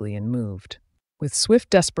moaned weakly and moved. With swift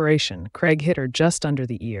desperation, Craig hit her just under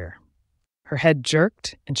the ear. Her head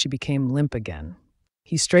jerked, and she became limp again.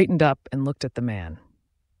 He straightened up and looked at the man.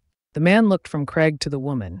 The man looked from Craig to the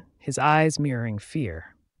woman, his eyes mirroring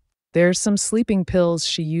fear. "There's some sleeping pills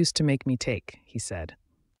she used to make me take," he said.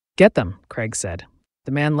 "Get them," Craig said.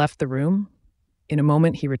 The man left the room. In a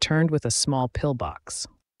moment, he returned with a small pill box.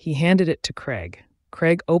 He handed it to Craig.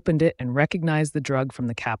 Craig opened it and recognized the drug from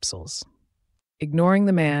the capsules. Ignoring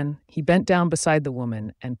the man, he bent down beside the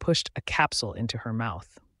woman and pushed a capsule into her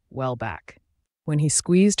mouth, well back. When he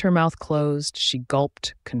squeezed her mouth closed, she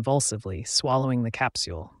gulped convulsively, swallowing the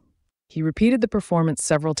capsule. He repeated the performance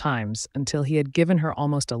several times until he had given her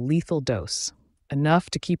almost a lethal dose, enough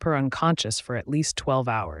to keep her unconscious for at least 12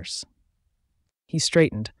 hours. He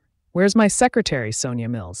straightened. "Where's my secretary, Sonia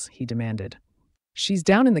Mills?" he demanded. "She's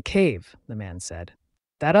down in the cave," the man said.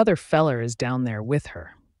 "That other feller is down there with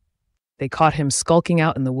her. They caught him skulking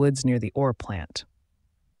out in the woods near the ore plant."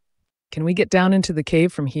 "Can we get down into the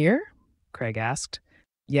cave from here?" Craig asked.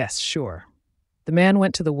 "Yes, sure." The man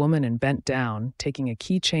went to the woman and bent down, taking a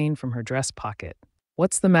keychain from her dress pocket.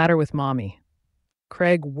 "What's the matter with Mommy?"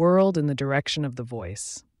 Craig whirled in the direction of the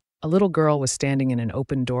voice. A little girl was standing in an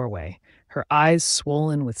open doorway, her eyes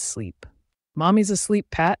swollen with sleep. "Mommy's asleep,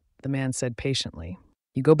 Pat," the man said patiently.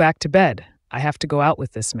 "You go back to bed. I have to go out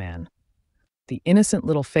with this man." The innocent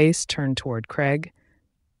little face turned toward Craig.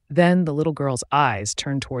 Then the little girl's eyes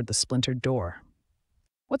turned toward the splintered door.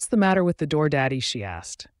 "What's the matter with the door, Daddy?" she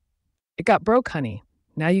asked. "It got broke, honey.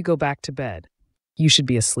 Now you go back to bed. You should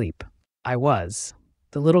be asleep." "I was."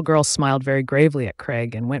 The little girl smiled very gravely at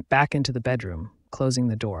Craig and went back into the bedroom, closing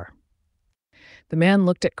the door. The man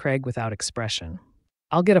looked at Craig without expression.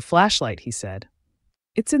 "I'll get a flashlight," he said.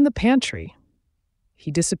 "It's in the pantry."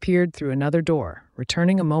 He disappeared through another door,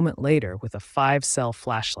 returning a moment later with a 5-cell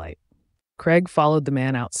flashlight. Craig followed the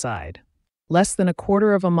man outside. Less than a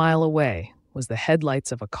quarter of a mile away was the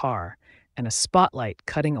headlights of a car and a spotlight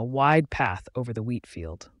cutting a wide path over the wheat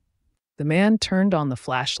field. The man turned on the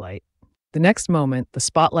flashlight. The next moment, the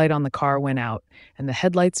spotlight on the car went out and the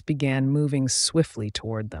headlights began moving swiftly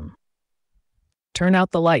toward them. "Turn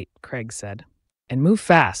out the light," Craig said. "And move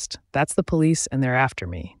fast. That's the police and they're after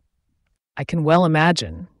me." "I can well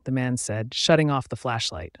imagine," the man said, shutting off the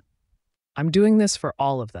flashlight. "I'm doing this for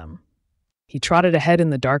all of them." He trotted ahead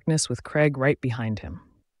in the darkness with Craig right behind him.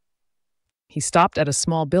 He stopped at a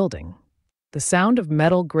small building. The sound of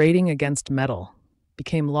metal grating against metal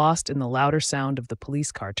became lost in the louder sound of the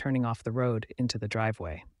police car turning off the road into the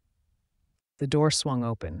driveway. The door swung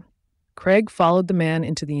open. Craig followed the man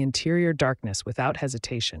into the interior darkness without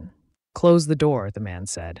hesitation. "Close the door," the man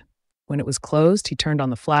said. When it was closed, he turned on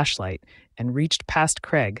the flashlight and reached past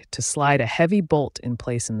Craig to slide a heavy bolt in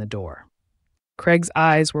place in the door. Craig's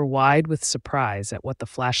eyes were wide with surprise at what the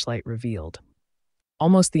flashlight revealed.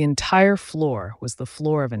 Almost the entire floor was the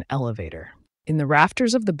floor of an elevator. In the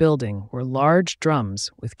rafters of the building were large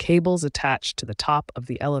drums with cables attached to the top of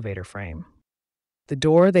the elevator frame. The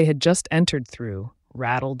door they had just entered through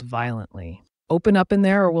rattled violently. "Open up in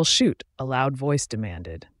there or we'll shoot," a loud voice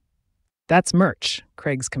demanded. "That's Murch,"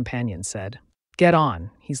 Craig's companion said. "Get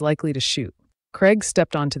on. He's likely to shoot." Craig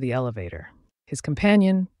stepped onto the elevator. His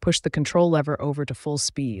companion pushed the control lever over to full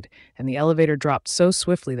speed, and the elevator dropped so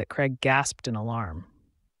swiftly that Craig gasped in alarm.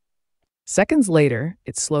 Seconds later,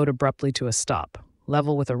 it slowed abruptly to a stop,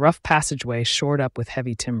 level with a rough passageway shored up with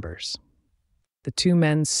heavy timbers. The two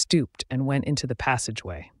men stooped and went into the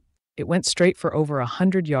passageway. It went straight for over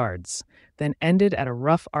 100 yards, then ended at a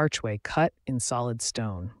rough archway cut in solid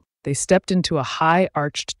stone. They stepped into a high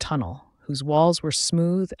arched tunnel, whose walls were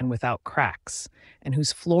smooth and without cracks, and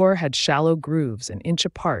whose floor had shallow grooves an inch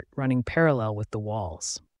apart running parallel with the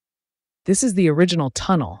walls. "This is the original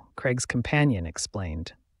tunnel," Craig's companion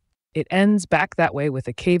explained. "It ends back that way with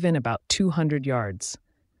a cave-in about 200 yards.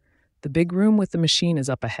 The big room with the machine is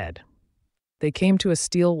up ahead." They came to a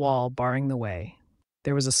steel wall barring the way.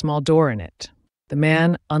 There was a small door in it. The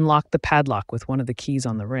man unlocked the padlock with one of the keys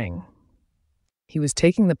on the ring. He was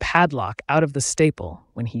taking the padlock out of the staple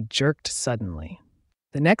when he jerked suddenly.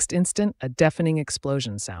 The next instant, a deafening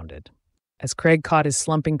explosion sounded. As Craig caught his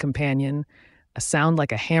slumping companion, a sound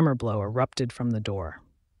like a hammer blow erupted from the door.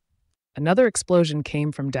 Another explosion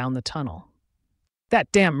came from down the tunnel.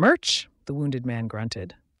 "That damn merch!" the wounded man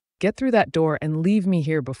grunted. "Get through that door and leave me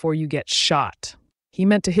here before you get shot." He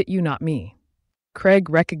meant to hit you, not me. Craig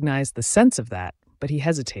recognized the sense of that, but he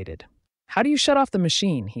hesitated. "How do you shut off the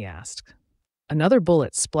machine?" he asked. Another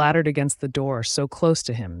bullet splattered against the door so close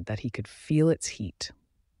to him that he could feel its heat.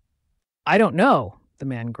 "I don't know," the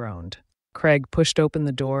man groaned. Craig pushed open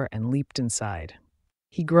the door and leaped inside.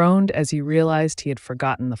 He groaned as he realized he had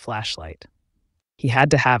forgotten the flashlight. He had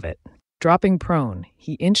to have it. Dropping prone,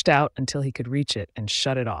 he inched out until he could reach it and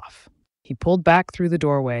shut it off. He pulled back through the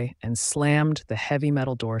doorway and slammed the heavy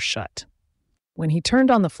metal door shut. When he turned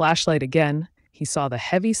on the flashlight again, he saw the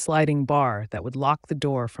heavy sliding bar that would lock the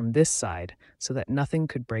door from this side so that nothing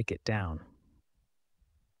could break it down.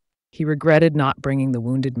 He regretted not bringing the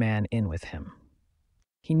wounded man in with him.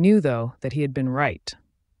 He knew, though, that he had been right.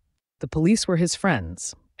 The police were his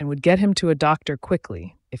friends and would get him to a doctor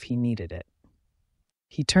quickly if he needed it.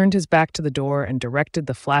 He turned his back to the door and directed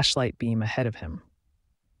the flashlight beam ahead of him.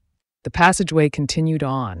 The passageway continued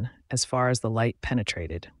on as far as the light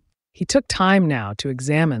penetrated. He took time now to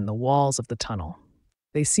examine the walls of the tunnel.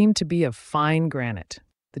 They seemed to be of fine granite.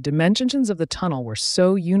 The dimensions of the tunnel were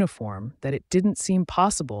so uniform that it didn't seem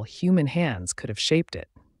possible human hands could have shaped it.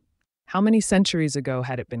 How many centuries ago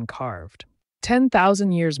had it been carved?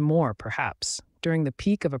 10,000 years more, perhaps, during the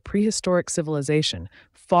peak of a prehistoric civilization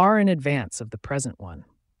far in advance of the present one.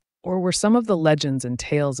 Or were some of the legends and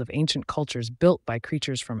tales of ancient cultures built by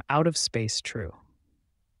creatures from out of space true?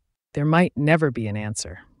 There might never be an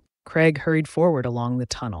answer. Craig hurried forward along the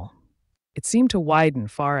tunnel. It seemed to widen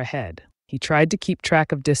far ahead. He tried to keep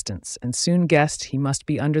track of distance and soon guessed he must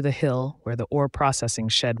be under the hill where the ore processing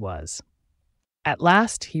shed was. At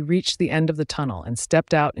last, he reached the end of the tunnel and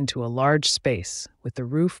stepped out into a large space with the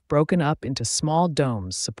roof broken up into small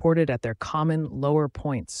domes supported at their common lower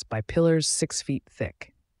points by pillars 6 feet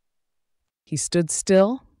thick. He stood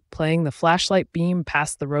still, playing the flashlight beam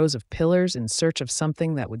past the rows of pillars in search of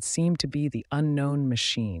something that would seem to be the unknown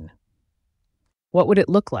machine. What would it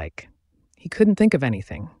look like? He couldn't think of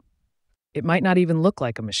anything. It might not even look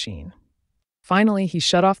like a machine. Finally, he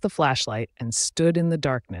shut off the flashlight and stood in the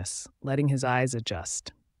darkness, letting his eyes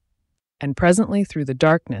adjust. And presently, through the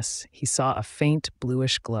darkness, he saw a faint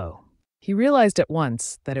bluish glow. He realized at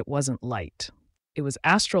once that it wasn't light. It was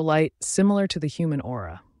astral light similar to the human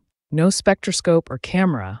aura. No spectroscope or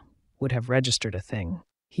camera would have registered a thing.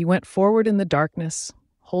 He went forward in the darkness,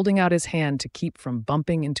 holding out his hand to keep from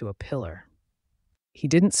bumping into a pillar. He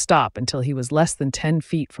didn't stop until he was less than 10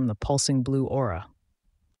 feet from the pulsing blue aura.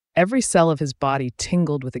 Every cell of his body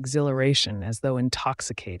tingled with exhilaration as though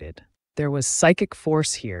intoxicated. There was psychic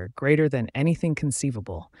force here greater than anything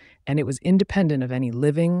conceivable, and it was independent of any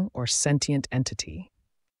living or sentient entity.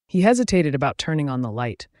 He hesitated about turning on the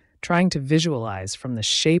light, trying to visualize from the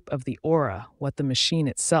shape of the aura what the machine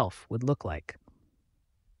itself would look like.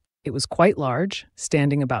 It was quite large,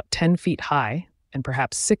 standing about 10 feet high, and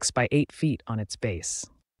perhaps 6 by 8 feet on its base.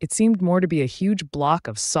 It seemed more to be a huge block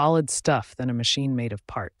of solid stuff than a machine made of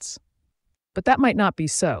parts. But that might not be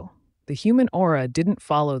so. The human aura didn't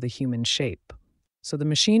follow the human shape, so the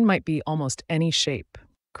machine might be almost any shape.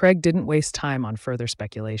 Craig didn't waste time on further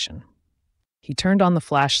speculation. He turned on the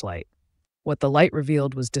flashlight. What the light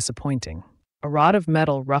revealed was disappointing. A rod of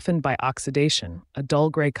metal roughened by oxidation, a dull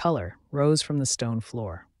gray color, rose from the stone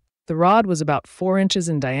floor. The rod was about 4 inches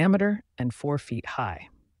in diameter and 4 feet high.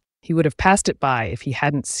 He would have passed it by if he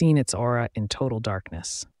hadn't seen its aura in total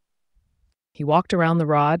darkness. He walked around the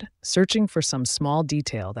rod, searching for some small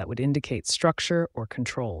detail that would indicate structure or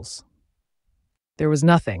controls. There was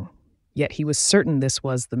nothing, yet he was certain this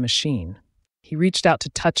was the machine. He reached out to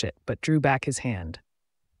touch it, but drew back his hand.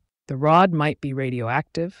 The rod might be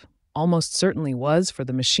radioactive, almost certainly was for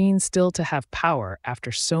the machine still to have power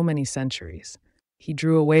after so many centuries. He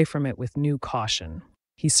drew away from it with new caution.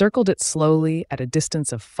 He circled it slowly at a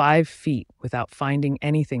distance of 5 feet without finding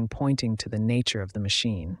anything pointing to the nature of the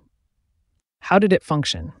machine. How did it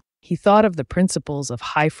function? He thought of the principles of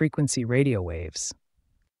high-frequency radio waves.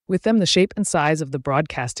 With them, the shape and size of the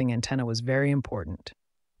broadcasting antenna was very important.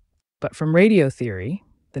 But from radio theory,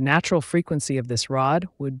 the natural frequency of this rod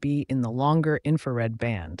would be in the longer infrared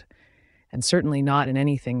band, and certainly not in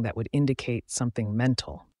anything that would indicate something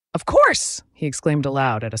mental. "Of course!" he exclaimed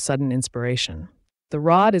aloud at a sudden inspiration. The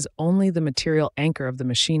rod is only the material anchor of the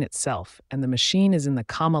machine itself, and the machine is in the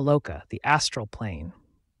Kama-Loka, the astral plane.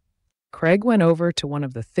 Craig went over to one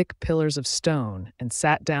of the thick pillars of stone and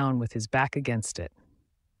sat down with his back against it.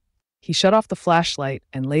 He shut off the flashlight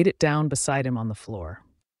and laid it down beside him on the floor.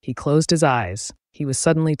 He closed his eyes. He was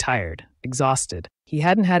suddenly tired, exhausted. He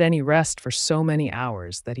hadn't had any rest for so many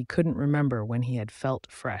hours that he couldn't remember when he had felt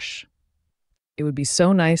fresh. It would be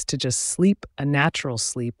so nice to just sleep a natural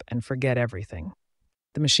sleep and forget everything.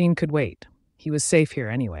 The machine could wait. He was safe here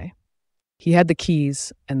anyway. He had the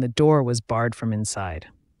keys, and the door was barred from inside.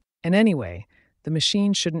 And anyway, the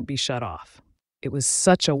machine shouldn't be shut off. It was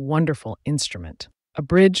such a wonderful instrument, a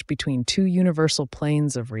bridge between two universal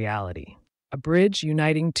planes of reality, a bridge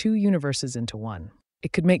uniting two universes into one.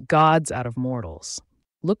 It could make gods out of mortals.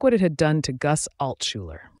 Look what it had done to Gus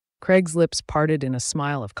Altschuler. Craig's lips parted in a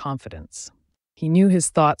smile of confidence. He knew his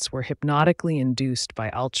thoughts were hypnotically induced by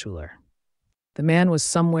Altschuler. The man was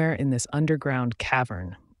somewhere in this underground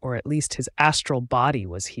cavern, or at least his astral body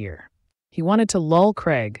was here. He wanted to lull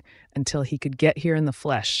Craig until he could get here in the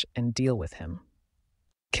flesh and deal with him.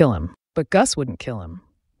 Kill him. But Gus wouldn't kill him.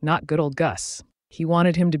 Not good old Gus. He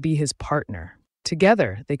wanted him to be his partner.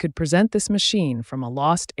 Together, they could present this machine from a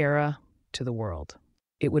lost era to the world.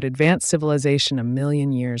 It would advance civilization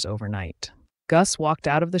 1,000,000 years overnight. Gus walked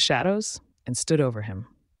out of the shadows and stood over him.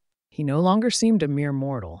 He no longer seemed a mere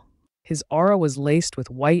mortal. His aura was laced with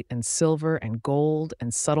white and silver and gold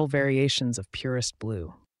and subtle variations of purest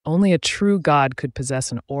blue. Only a true god could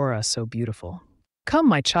possess an aura so beautiful. "Come,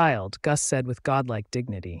 my child," Gus said with godlike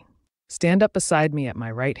dignity. "Stand up beside me at my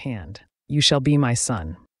right hand. You shall be my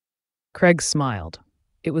son." Craig smiled.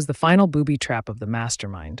 It was the final booby trap of the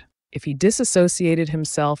mastermind. If he disassociated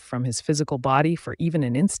himself from his physical body for even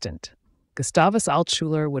an instant, Gustavus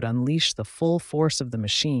Altschuler would unleash the full force of the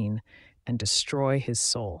machine and destroy his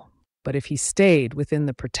soul. But if he stayed within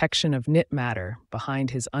the protection of knit matter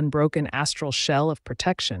behind his unbroken astral shell of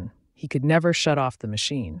protection, he could never shut off the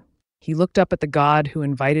machine. He looked up at the god who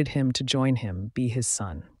invited him to join him, be his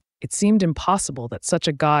son. It seemed impossible that such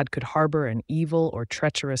a god could harbor an evil or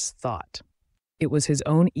treacherous thought. It was his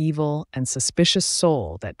own evil and suspicious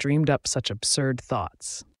soul that dreamed up such absurd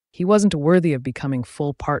thoughts. He wasn't worthy of becoming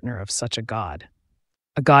full partner of such a god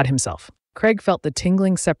himself. Craig felt the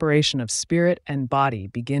tingling separation of spirit and body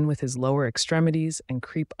begin with his lower extremities and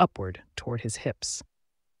creep upward toward his hips.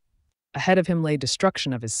 Ahead of him lay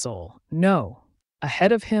destruction of his soul. No,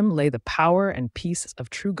 ahead of him lay the power and peace of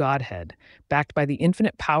true Godhead, backed by the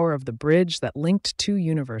infinite power of the bridge that linked two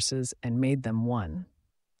universes and made them one.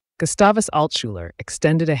 Gustavus Altschuler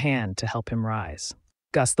extended a hand to help him rise.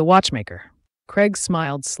 "Gus the watchmaker." Craig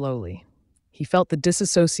smiled slowly. He felt the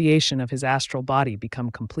disassociation of his astral body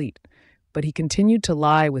become complete, but he continued to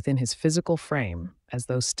lie within his physical frame as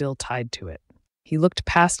though still tied to it. He looked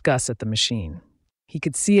past Gus at the machine. He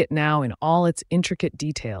could see it now in all its intricate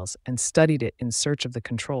details and studied it in search of the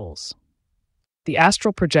controls. The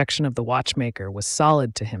astral projection of the watchmaker was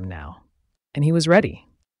solid to him now, and he was ready.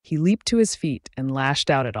 He leaped to his feet and lashed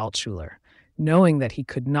out at Altschuler, knowing that he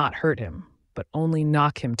could not hurt him, but only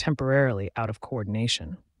knock him temporarily out of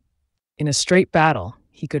coordination. In a straight battle,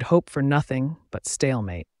 he could hope for nothing but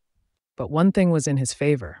stalemate. But one thing was in his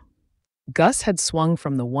favor. Gus had swung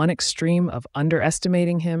from the one extreme of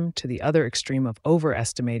underestimating him to the other extreme of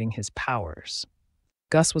overestimating his powers.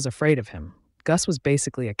 Gus was afraid of him. Gus was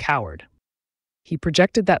basically a coward. He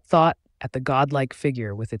projected that thought at the godlike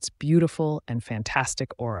figure with its beautiful and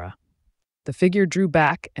fantastic aura. The figure drew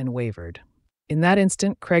back and wavered. In that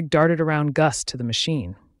instant, Craig darted around Gus to the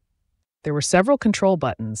machine. There were several control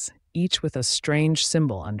buttons, each with a strange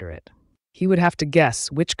symbol under it. He would have to guess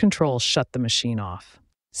which control shut the machine off.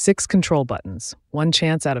 6 control buttons, 1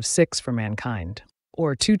 chance out of 6 for mankind.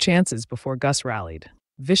 Or 2 chances before Gus rallied.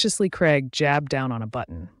 Viciously, Craig jabbed down on a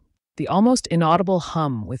button. The almost inaudible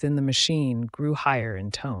hum within the machine grew higher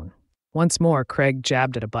in tone. Once more, Craig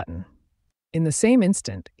jabbed at a button. In the same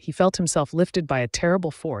instant, he felt himself lifted by a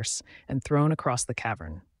terrible force and thrown across the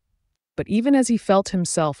cavern. But even as he felt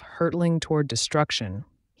himself hurtling toward destruction,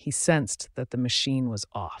 he sensed that the machine was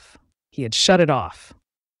off. He had shut it off.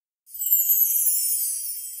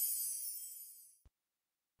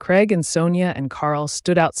 Craig and Sonia and Carl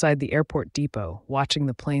stood outside the airport depot, watching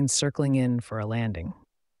the plane circling in for a landing.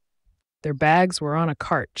 Their bags were on a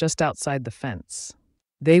cart just outside the fence.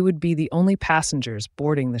 They would be the only passengers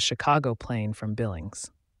boarding the Chicago plane from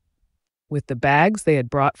Billings. With the bags they had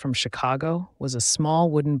brought from Chicago was a small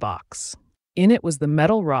wooden box. In it was the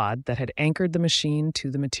metal rod that had anchored the machine to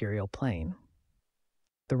the material plane.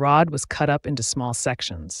 The rod was cut up into small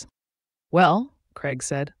sections. "Well," Craig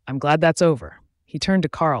said, "I'm glad that's over." He turned to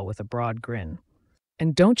Carl with a broad grin.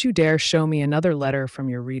 "And don't you dare show me another letter from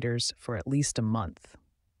your readers for at least a month.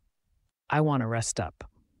 I want to rest up.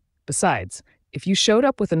 Besides, if you showed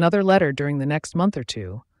up with another letter during the next month or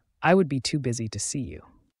two, I would be too busy to see you.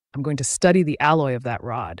 I'm going to study the alloy of that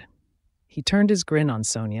rod." He turned his grin on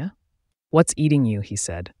Sonia. "What's eating you?" he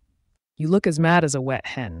said. "You look as mad as a wet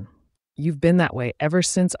hen. You've been that way ever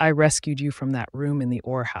since I rescued you from that room in the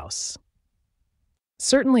ore house."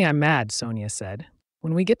 "Certainly I'm mad," Sonia said.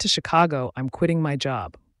 "When we get to Chicago, I'm quitting my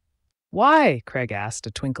job." "Why?" Craig asked,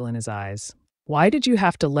 a twinkle in his eyes. "Why did you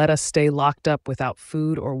have to let us stay locked up without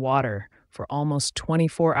food or water for almost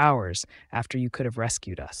 24 hours after you could have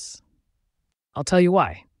rescued us?" "I'll tell you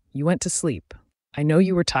why. You went to sleep. I know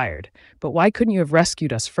you were tired, but why couldn't you have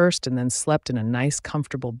rescued us first and then slept in a nice,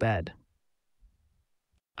 comfortable bed?"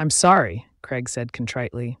 "I'm sorry," Craig said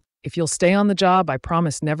contritely. "If you'll stay on the job, I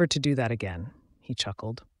promise never to do that again," he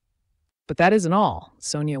chuckled. "But that isn't all,"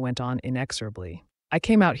 Sonia went on inexorably. "I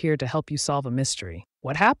came out here to help you solve a mystery."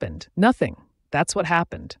 "What happened?" "Nothing. That's what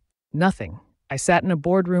happened. Nothing. I sat in a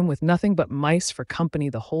boardroom with nothing but mice for company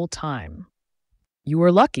the whole time." "You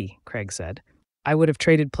were lucky," Craig said. "I would have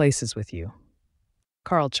traded places with you."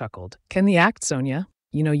 Carl chuckled. "Can the act, Sonia.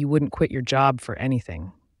 You know you wouldn't quit your job for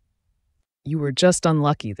anything." "You were just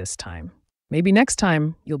unlucky this time. Maybe next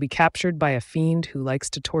time you'll be captured by a fiend who likes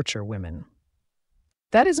to torture women."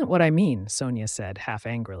 "That isn't what I mean," Sonia said, half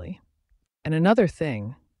angrily. "And another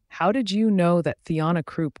thing, how did you know that Theona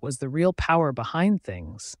Krupp was the real power behind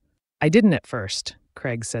things?" "I didn't at first,"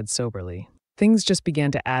 Craig said soberly. "Things just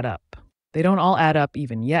began to add up. They don't all add up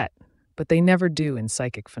even yet, but they never do in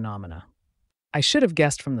psychic phenomena. I should have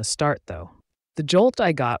guessed from the start, though. The jolt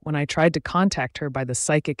I got when I tried to contact her by the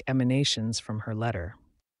psychic emanations from her letter.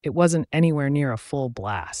 It wasn't anywhere near a full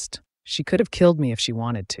blast. She could have killed me if she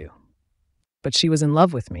wanted to. But she was in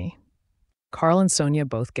love with me." Carl and Sonia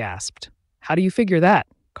both gasped. "How do you figure that?"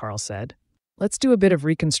 Carl said. "Let's do a bit of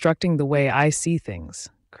reconstructing the way I see things,"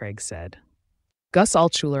 Craig said. "Gus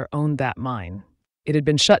Altschuler owned that mine. It had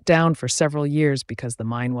been shut down for several years because the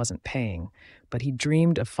mine wasn't paying, but he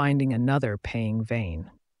dreamed of finding another paying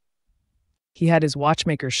vein. He had his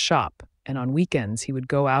watchmaker's shop, and on weekends he would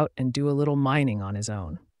go out and do a little mining on his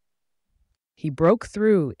own. He broke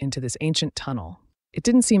through into this ancient tunnel. It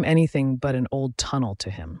didn't seem anything but an old tunnel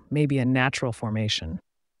to him, maybe a natural formation.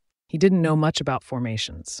 He didn't know much about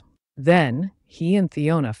formations. Then, he and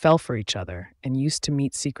Theona fell for each other and used to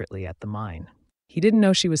meet secretly at the mine. He didn't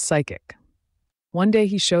know she was psychic. One day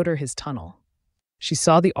he showed her his tunnel. She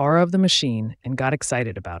saw the aura of the machine and got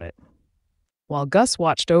excited about it. While Gus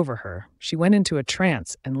watched over her, she went into a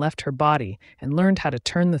trance and left her body and learned how to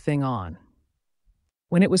turn the thing on.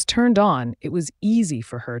 When it was turned on, it was easy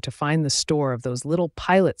for her to find the store of those little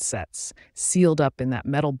pilot sets sealed up in that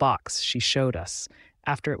metal box she showed us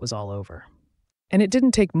after it was all over. And it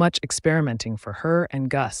didn't take much experimenting for her and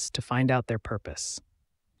Gus to find out their purpose.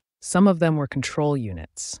 Some of them were control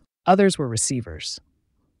units. Others were receivers.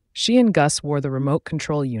 She and Gus wore the remote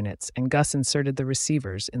control units, and Gus inserted the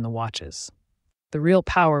receivers in the watches. The real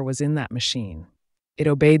power was in that machine. It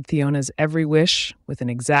obeyed Theona's every wish with an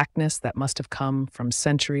exactness that must have come from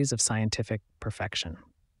centuries of scientific perfection.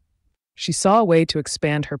 She saw a way to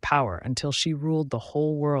expand her power until she ruled the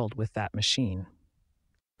whole world with that machine.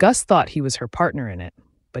 Gus thought he was her partner in it,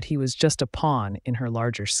 but he was just a pawn in her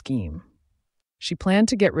larger scheme. She planned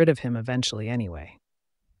to get rid of him eventually anyway.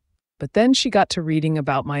 But then she got to reading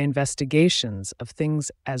about my investigations of things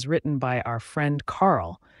as written by our friend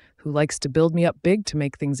Carl, who likes to build me up big to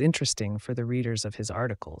make things interesting for the readers of his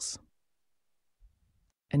articles.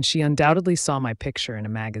 And she undoubtedly saw my picture in a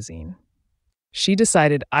magazine. She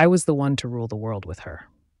decided I was the one to rule the world with her.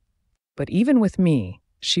 But even with me,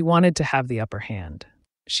 she wanted to have the upper hand.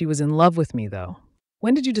 She was in love with me, though.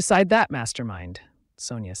 "When did you decide that, mastermind?"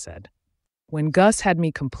 Sonia said. "When Gus had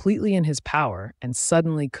me completely in his power and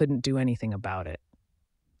suddenly couldn't do anything about it.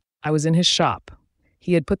 I was in his shop.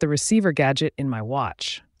 He had put the receiver gadget in my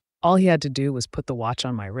watch. All he had to do was put the watch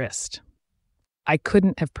on my wrist. I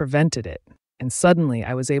couldn't have prevented it, and suddenly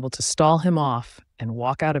I was able to stall him off and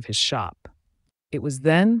walk out of his shop. It was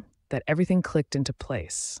then that everything clicked into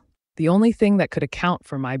place. The only thing that could account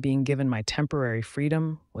for my being given my temporary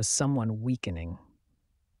freedom was someone weakening.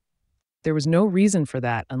 There was no reason for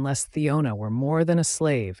that unless Fiona were more than a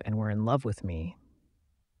slave and were in love with me.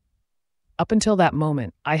 Up until that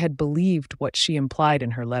moment, I had believed what she implied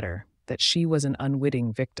in her letter, that she was an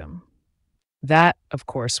unwitting victim. That, of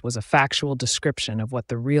course, was a factual description of what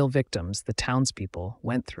the real victims, the townspeople,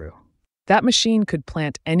 went through. That machine could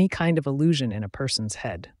plant any kind of illusion in a person's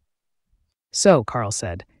head. So, Carl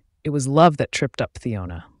said, it was love that tripped up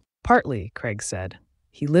Fiona. Partly, Craig said.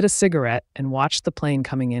 He lit a cigarette and watched the plane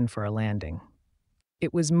coming in for a landing.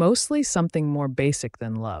 It was mostly something more basic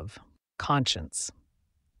than love, conscience.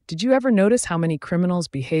 Did you ever notice how many criminals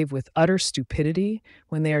behave with utter stupidity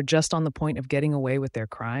when they are just on the point of getting away with their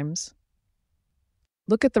crimes?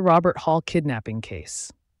 Look at the Robert Hall kidnapping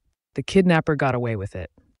case. The kidnapper got away with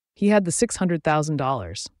it. He had the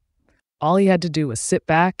 $600,000. All he had to do was sit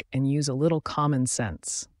back and use a little common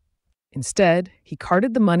sense. Instead, he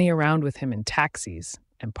carted the money around with him in taxis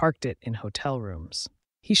and parked it in hotel rooms.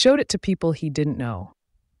 He showed it to people he didn't know.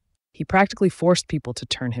 He practically forced people to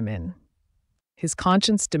turn him in. His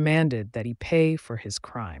conscience demanded that he pay for his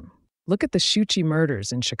crime. Look at the Shuchi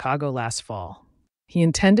murders in Chicago last fall. He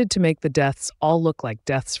intended to make the deaths all look like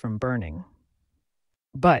deaths from burning.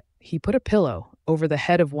 But he put a pillow over the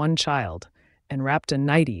head of one child and wrapped a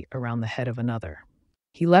nightie around the head of another.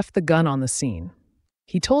 He left the gun on the scene.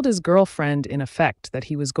 He told his girlfriend, in effect, that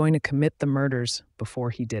he was going to commit the murders before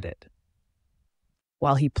he did it.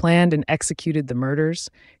 While he planned and executed the murders,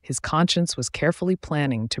 his conscience was carefully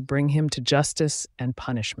planning to bring him to justice and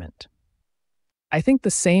punishment. I think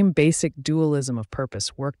the same basic dualism of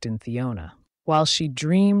purpose worked in Fiona. While she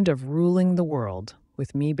dreamed of ruling the world,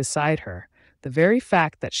 with me beside her, the very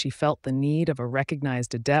fact that she felt the need of a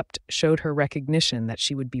recognized adept showed her recognition that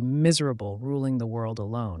she would be miserable ruling the world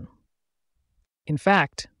alone. In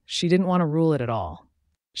fact, she didn't want to rule it at all.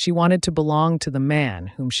 She wanted to belong to the man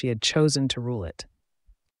whom she had chosen to rule it.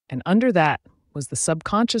 And under that was the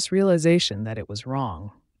subconscious realization that it was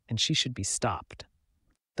wrong and she should be stopped.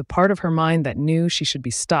 The part of her mind that knew she should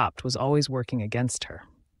be stopped was always working against her.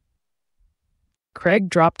 Craig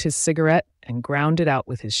dropped his cigarette and ground it out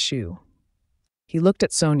with his shoe. He looked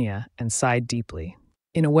at Sonia and sighed deeply.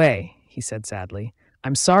 In a way, he said sadly,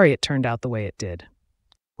 I'm sorry it turned out the way it did.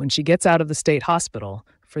 When she gets out of the state hospital,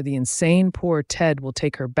 for the insane poor Ted will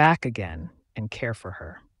take her back again and care for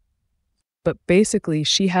her. But basically,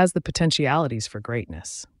 she has the potentialities for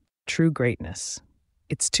greatness, true greatness.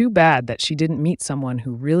 It's too bad that she didn't meet someone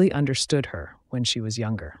who really understood her when she was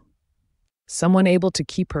younger. Someone able to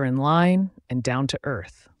keep her in line and down to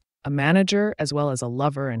earth, a manager as well as a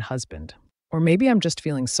lover and husband. Or maybe I'm just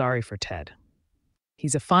feeling sorry for Ted.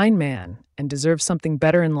 He's a fine man and deserves something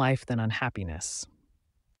better in life than unhappiness.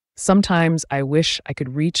 Sometimes I wish I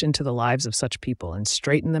could reach into the lives of such people and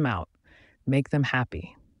straighten them out, make them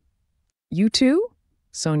happy. You too?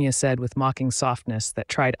 Sonia said with mocking softness that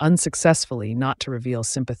tried unsuccessfully not to reveal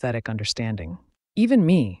sympathetic understanding. Even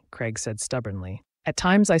me, Craig said stubbornly. At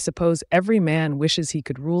times I suppose every man wishes he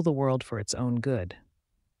could rule the world for its own good.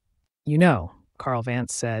 You know, Carl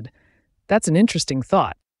Vance said, that's an interesting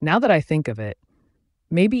thought. Now that I think of it,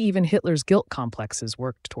 maybe even Hitler's guilt complexes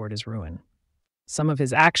worked toward his ruin. Some of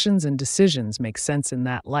his actions and decisions make sense in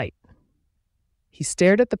that light. He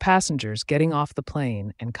stared at the passengers getting off the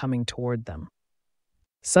plane and coming toward them.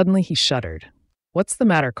 Suddenly he shuddered. What's the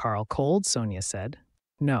matter, Carl? Cold? Sonia said.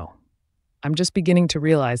 No. I'm just beginning to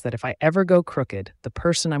realize that if I ever go crooked, the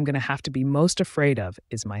person I'm going to have to be most afraid of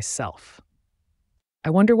is myself. I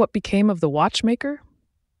wonder what became of the watchmaker?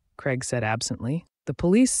 Craig said absently. The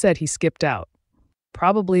police said he skipped out.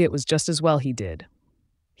 Probably it was just as well he did.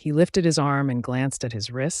 He lifted his arm and glanced at his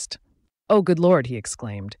wrist. Oh, good Lord, he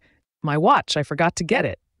exclaimed. My watch, I forgot to get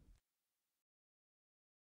it.